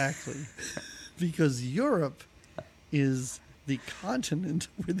 exactly. Because Europe is the continent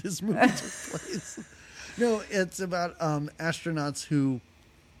where this movie took place. No, it's about astronauts who,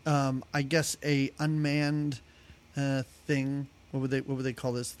 I guess, a unmanned thing. What would they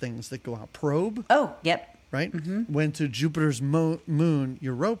call those things that go out? Probe. Oh, yep. Right. Mm-hmm. Went to Jupiter's moon,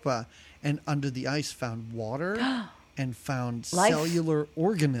 Europa, and under the ice found water and found cellular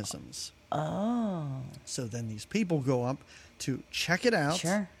organisms. Oh. So then these people go up to check it out.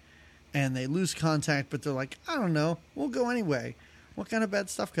 Sure. And they lose contact, but they're like, I don't know, we'll go anyway. What kind of bad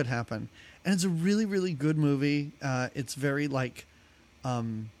stuff could happen? And it's a really, really good movie. It's very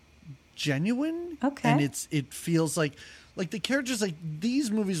genuine. Okay. And it feels like the characters, like these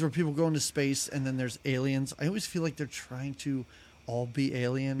movies where people go into space and then there's aliens. I always feel like they're trying to all be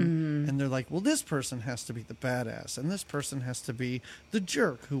alien. Mm-hmm. And they're like, well, this person has to be the badass. And this person has to be the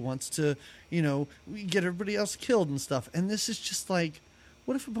jerk who wants to, get everybody else killed and stuff. And this is just like,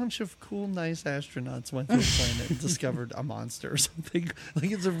 what if a bunch of cool, nice astronauts went to a planet and discovered a monster or something?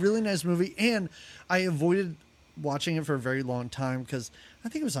 Like, it's a really nice movie. And I avoided watching it for a very long time because I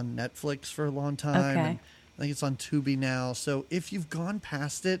think it was on Netflix for a long time. Okay. And I think it's on Tubi now. So if you've gone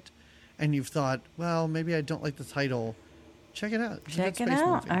past it and you've thought, well, maybe I don't like the title, check it out. Check it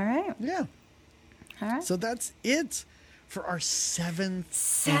out. Movie. All right. Yeah. All right. So that's it for our 7th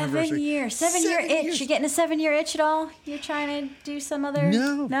 7 years. 7 year itch. Years. You getting a 7 year itch at all? You're trying to do some other?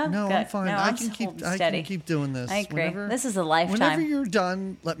 No, Good. I'm fine. No, I can keep doing this. I agree. This is a lifetime. Whenever you're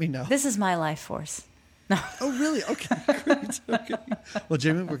done, let me know. This is my Lifeforce. No. Oh, really? Okay, great. Okay. Well,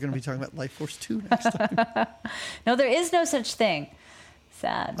 Jamie, we're going to be talking about Lifeforce 2 next time. No, there is no such thing.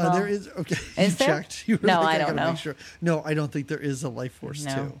 Sad. Well, there is. Okay, is you there? checked. You were no, like, I don't know. Make sure. No, I don't think there is a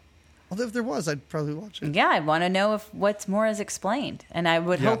Lifeforce 2. Although if there was, I'd probably watch it. Yeah, I want to know if what's more is explained. And I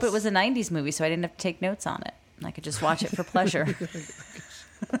would hope it was a 90s movie so I didn't have to take notes on it. And I could just watch it for pleasure.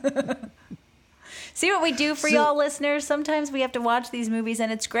 See what we do for y'all listeners? Sometimes we have to watch these movies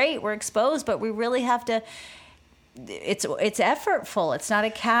and it's great. We're exposed, but we really have to... It's effortful. It's not a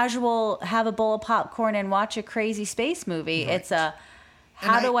casual have a bowl of popcorn and watch a crazy space movie. Right. It's a...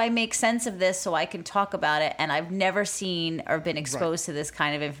 How do I make sense of this so I can talk about it? And I've never seen or been exposed to this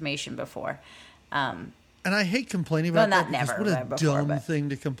kind of information before. And I hate complaining about that because what a dumb thing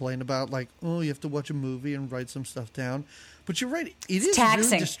to complain about. Like, oh, you have to watch a movie and write some stuff down. But you're right. It's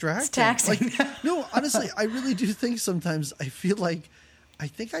taxing. Really distracting. It's taxing. Like, no, honestly, I really do think sometimes I feel like I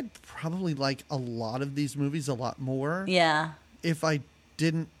think I'd probably like a lot of these movies a lot more. Yeah. If I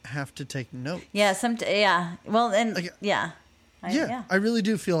didn't have to take notes. Yeah. Yeah. Well, and yeah. I really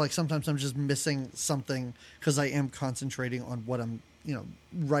do feel like sometimes I'm just missing something because I am concentrating on what I'm,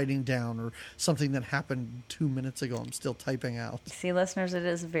 writing down or something that happened 2 minutes ago. I'm still typing out. See, listeners, it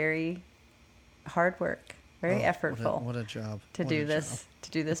is very hard work, very effortful. What a job to do this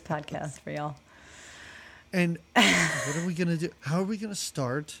podcast for y'all. And what are we going to do? How are we going to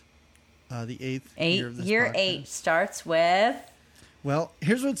start the 8th year of this Year podcast? 8 starts with... Well,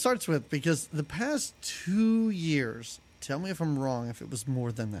 here's what it starts with, because the past 2 years... Tell me if I'm wrong, if it was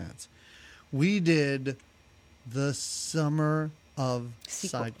more than that. We did the Summer of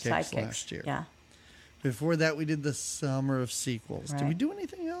Sidekicks last year. Yeah. Before that, we did the Summer of Sequels. Right. Did we do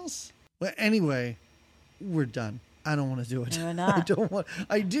anything else? Well, anyway, we're done. I don't want to do it. We're not. I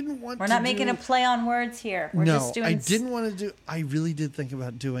didn't want to. We're not making a play on words here. We're just doing... I didn't want to do... I really did think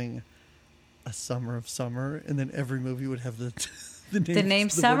about doing a Summer of Summer, and then every movie would have the name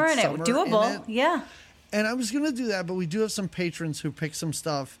Summer, and it doable. Yeah. And I was going to do that, but we do have some patrons who pick some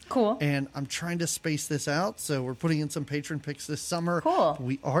stuff. Cool. And I'm trying to space this out, so we're putting in some patron picks this summer. Cool.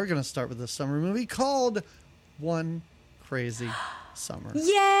 We are going to start with a summer movie called One Crazy Summer.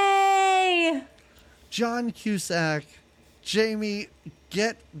 Yay! John Cusack, Jamie,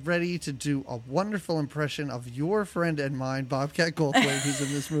 get ready to do a wonderful impression of your friend and mine, Bobcat Goldthwait, who's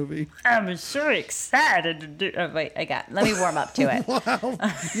in this movie. I'm so excited to do... Oh, wait, let me warm up to it. Wow.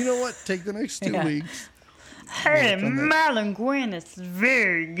 You know what? Take the next 2 weeks. Hey, Marlon Gwynn is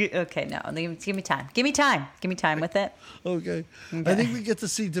very good. Okay, no, give me time. Give me time with it. Okay. I think we get to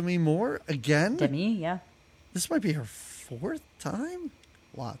see Demi Moore again. Demi, yeah. This might be her 4th time.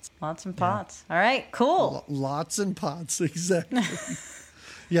 Lots and pots. Yeah. All right, cool. Lots and pots, exactly.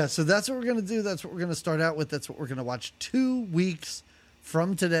 Yeah, so that's what we're going to do. That's what we're going to start out with. That's what we're going to watch 2 weeks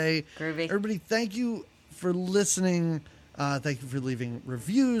from today. Groovy. Everybody, thank you for listening. Thank you for leaving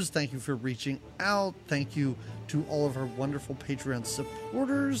reviews. Thank you for reaching out. Thank you to all of our wonderful Patreon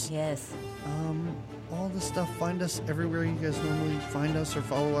supporters. Yes. All the stuff. Find us everywhere you guys normally find us or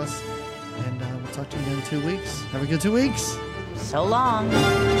follow us. And we'll talk to you again in 2 weeks. Have a good 2 weeks. So long.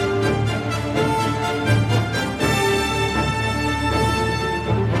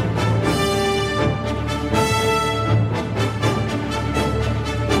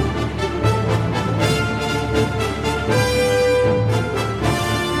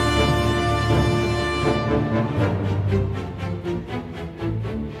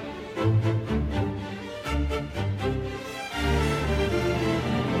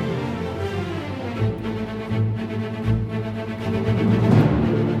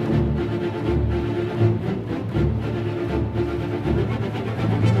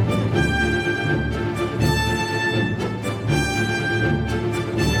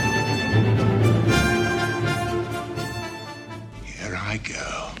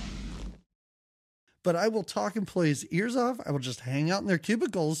 but I will talk employees' ears off. I will just hang out in their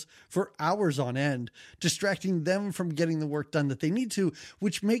cubicles for hours on end, distracting them from getting the work done that they need to,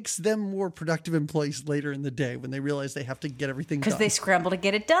 which makes them more productive employees later in the day when they realize they have to get everything done. Because they scramble to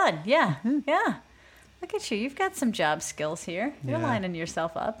get it done. Yeah. Yeah. Look at you. You've got some job skills here. You're lining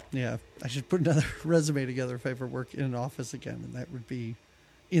yourself up. Yeah. I should put another resume together if I ever work in an office again, and that would be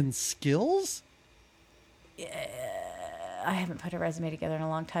in skills? I haven't put a resume together in a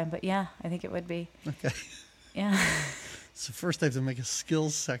long time, but yeah, I think it would be. Okay. Yeah. So first I have to make a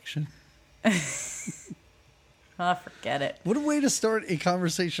skills section. Oh, forget it. What a way to start a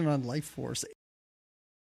conversation on Lifeforce.